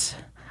get,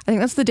 I think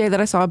that's the day that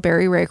I saw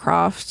Barry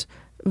Raycroft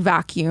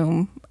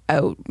vacuum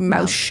out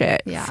mouse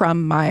shit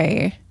from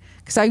my,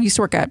 because I used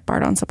to work at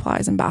Bardon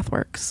Supplies and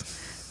Bathworks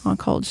on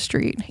College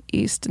Street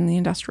East in the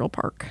industrial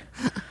park.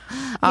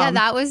 yeah,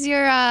 that was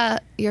your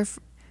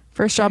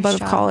First job out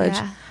of college.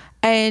 yeah.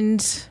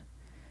 And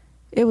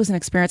it was an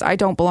experience. I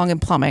don't belong in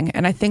plumbing,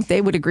 and I think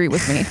they would agree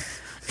with me.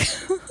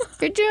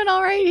 You're doing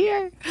all right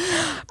here.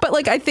 But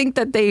like, I think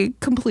that they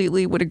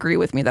completely would agree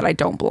with me that I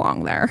don't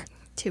belong there.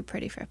 Too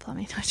pretty for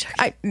plumbing. No,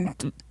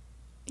 joking.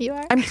 You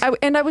are.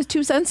 And I was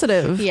too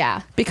sensitive.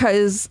 Yeah.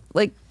 Because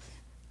like,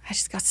 I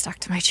just got stuck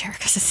to my chair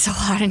because it's so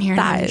hot in here. And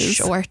I'm in Thighs.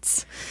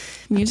 shorts.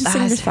 you just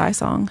sing your thigh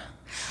song.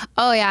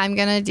 Oh yeah, I'm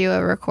gonna do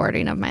a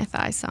recording of my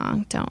thigh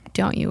song.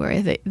 Don't you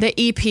worry. The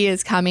EP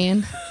is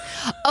coming.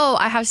 Oh,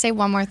 I have to say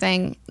one more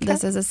thing.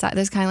 This is this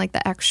is kind of like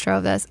the extra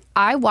of this.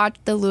 I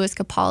watched the Louis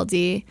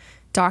Capaldi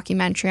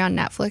documentary on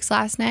Netflix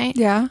last night.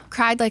 Yeah.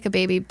 Cried like a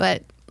baby,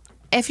 but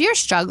if you're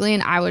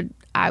struggling, I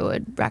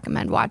would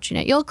recommend watching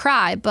it. You'll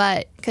cry,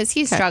 but because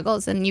he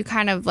struggles, and you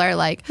kind of are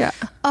like,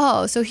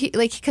 oh, so he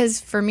like, because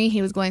for me,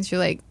 he was going through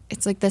like,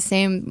 it's like the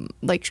same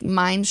like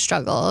mind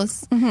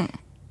struggles.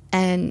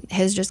 And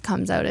his just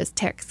comes out as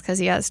tics because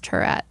he has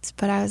Tourette's.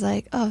 But I was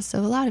like, oh, so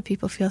a lot of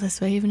people feel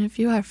this way, even if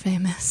you are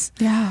famous.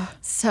 Yeah.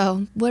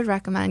 So would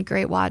recommend.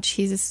 Great watch.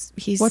 He's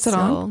What's it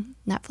on?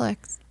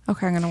 Netflix.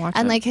 Okay, I'm gonna watch it.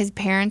 And like his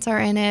parents are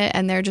in it,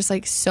 and they're just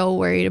like so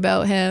worried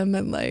about him,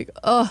 and like,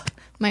 oh,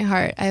 my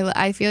heart.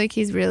 I feel like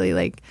he's really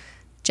like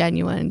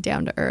genuine and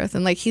down to earth,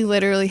 and like he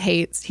literally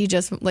hates. He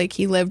just like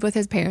he lived with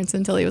his parents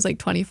until he was like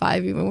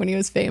 25, even when he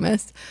was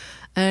famous,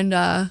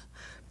 and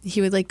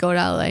he would like go to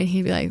LA, and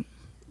he'd be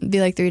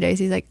like 3 days.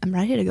 He's like, I'm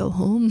ready to go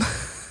home.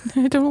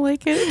 I don't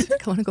like it.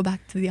 I want to go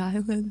back to the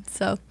island.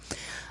 So,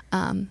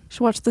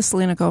 Should watch the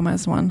Selena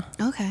Gomez one.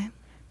 okay.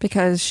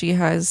 Because she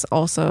has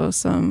also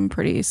some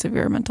pretty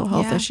severe mental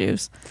health Yeah.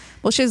 issues.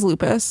 Well, she has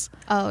lupus,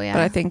 Oh yeah.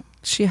 but I think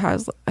she's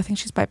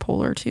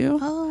bipolar too.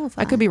 Oh,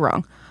 I could be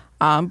wrong.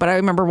 But I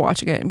remember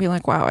watching it and being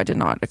like, wow, I did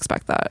not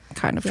expect that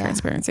kind of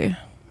transparency.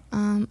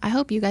 I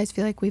hope you guys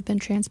feel like we've been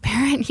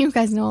transparent. You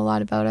guys know a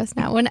lot about us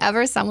now.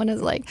 Whenever someone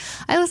is like,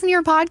 I listen to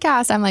your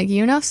podcast, I'm like,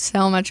 you know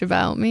so much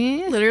about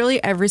me.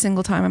 Literally every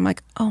single time I'm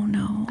like, oh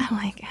no. I'm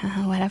like,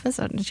 what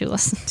episode did you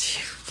listen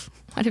to?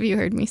 What have you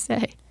heard me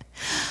say?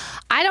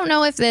 I don't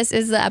know if this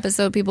is the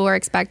episode people were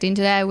expecting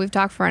today. We've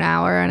talked for an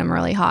hour, and I'm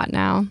really hot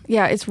now.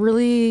 Yeah, it's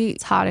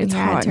Hot in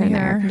here. I turned the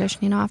air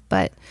conditioning off,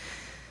 but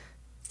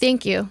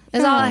thank you.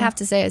 That's all I have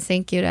to say is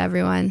thank you to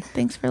everyone.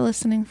 Thanks for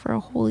listening for a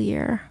whole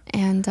year.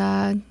 And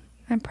I'm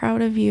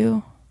proud of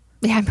you.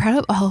 yeah, I'm proud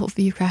of all of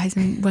you guys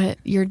and what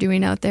you're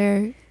doing out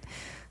there.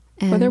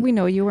 And Whether we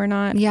know you or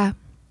not. yeah,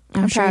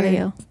 I'm proud of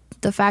you.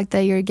 The fact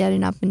that you're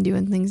getting up and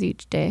doing things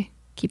each day,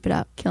 keep it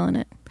up. Killing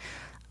it.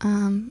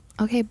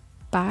 Okay,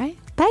 bye.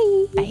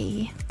 Bye.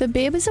 Bye. The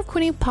Babes of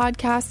Quinte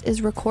podcast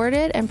is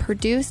recorded and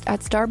produced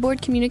at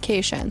Starboard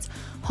Communications,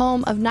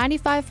 home of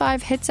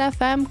 95.5 Hits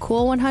FM,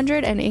 Cool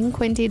 100, and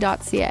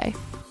InQuinte.ca.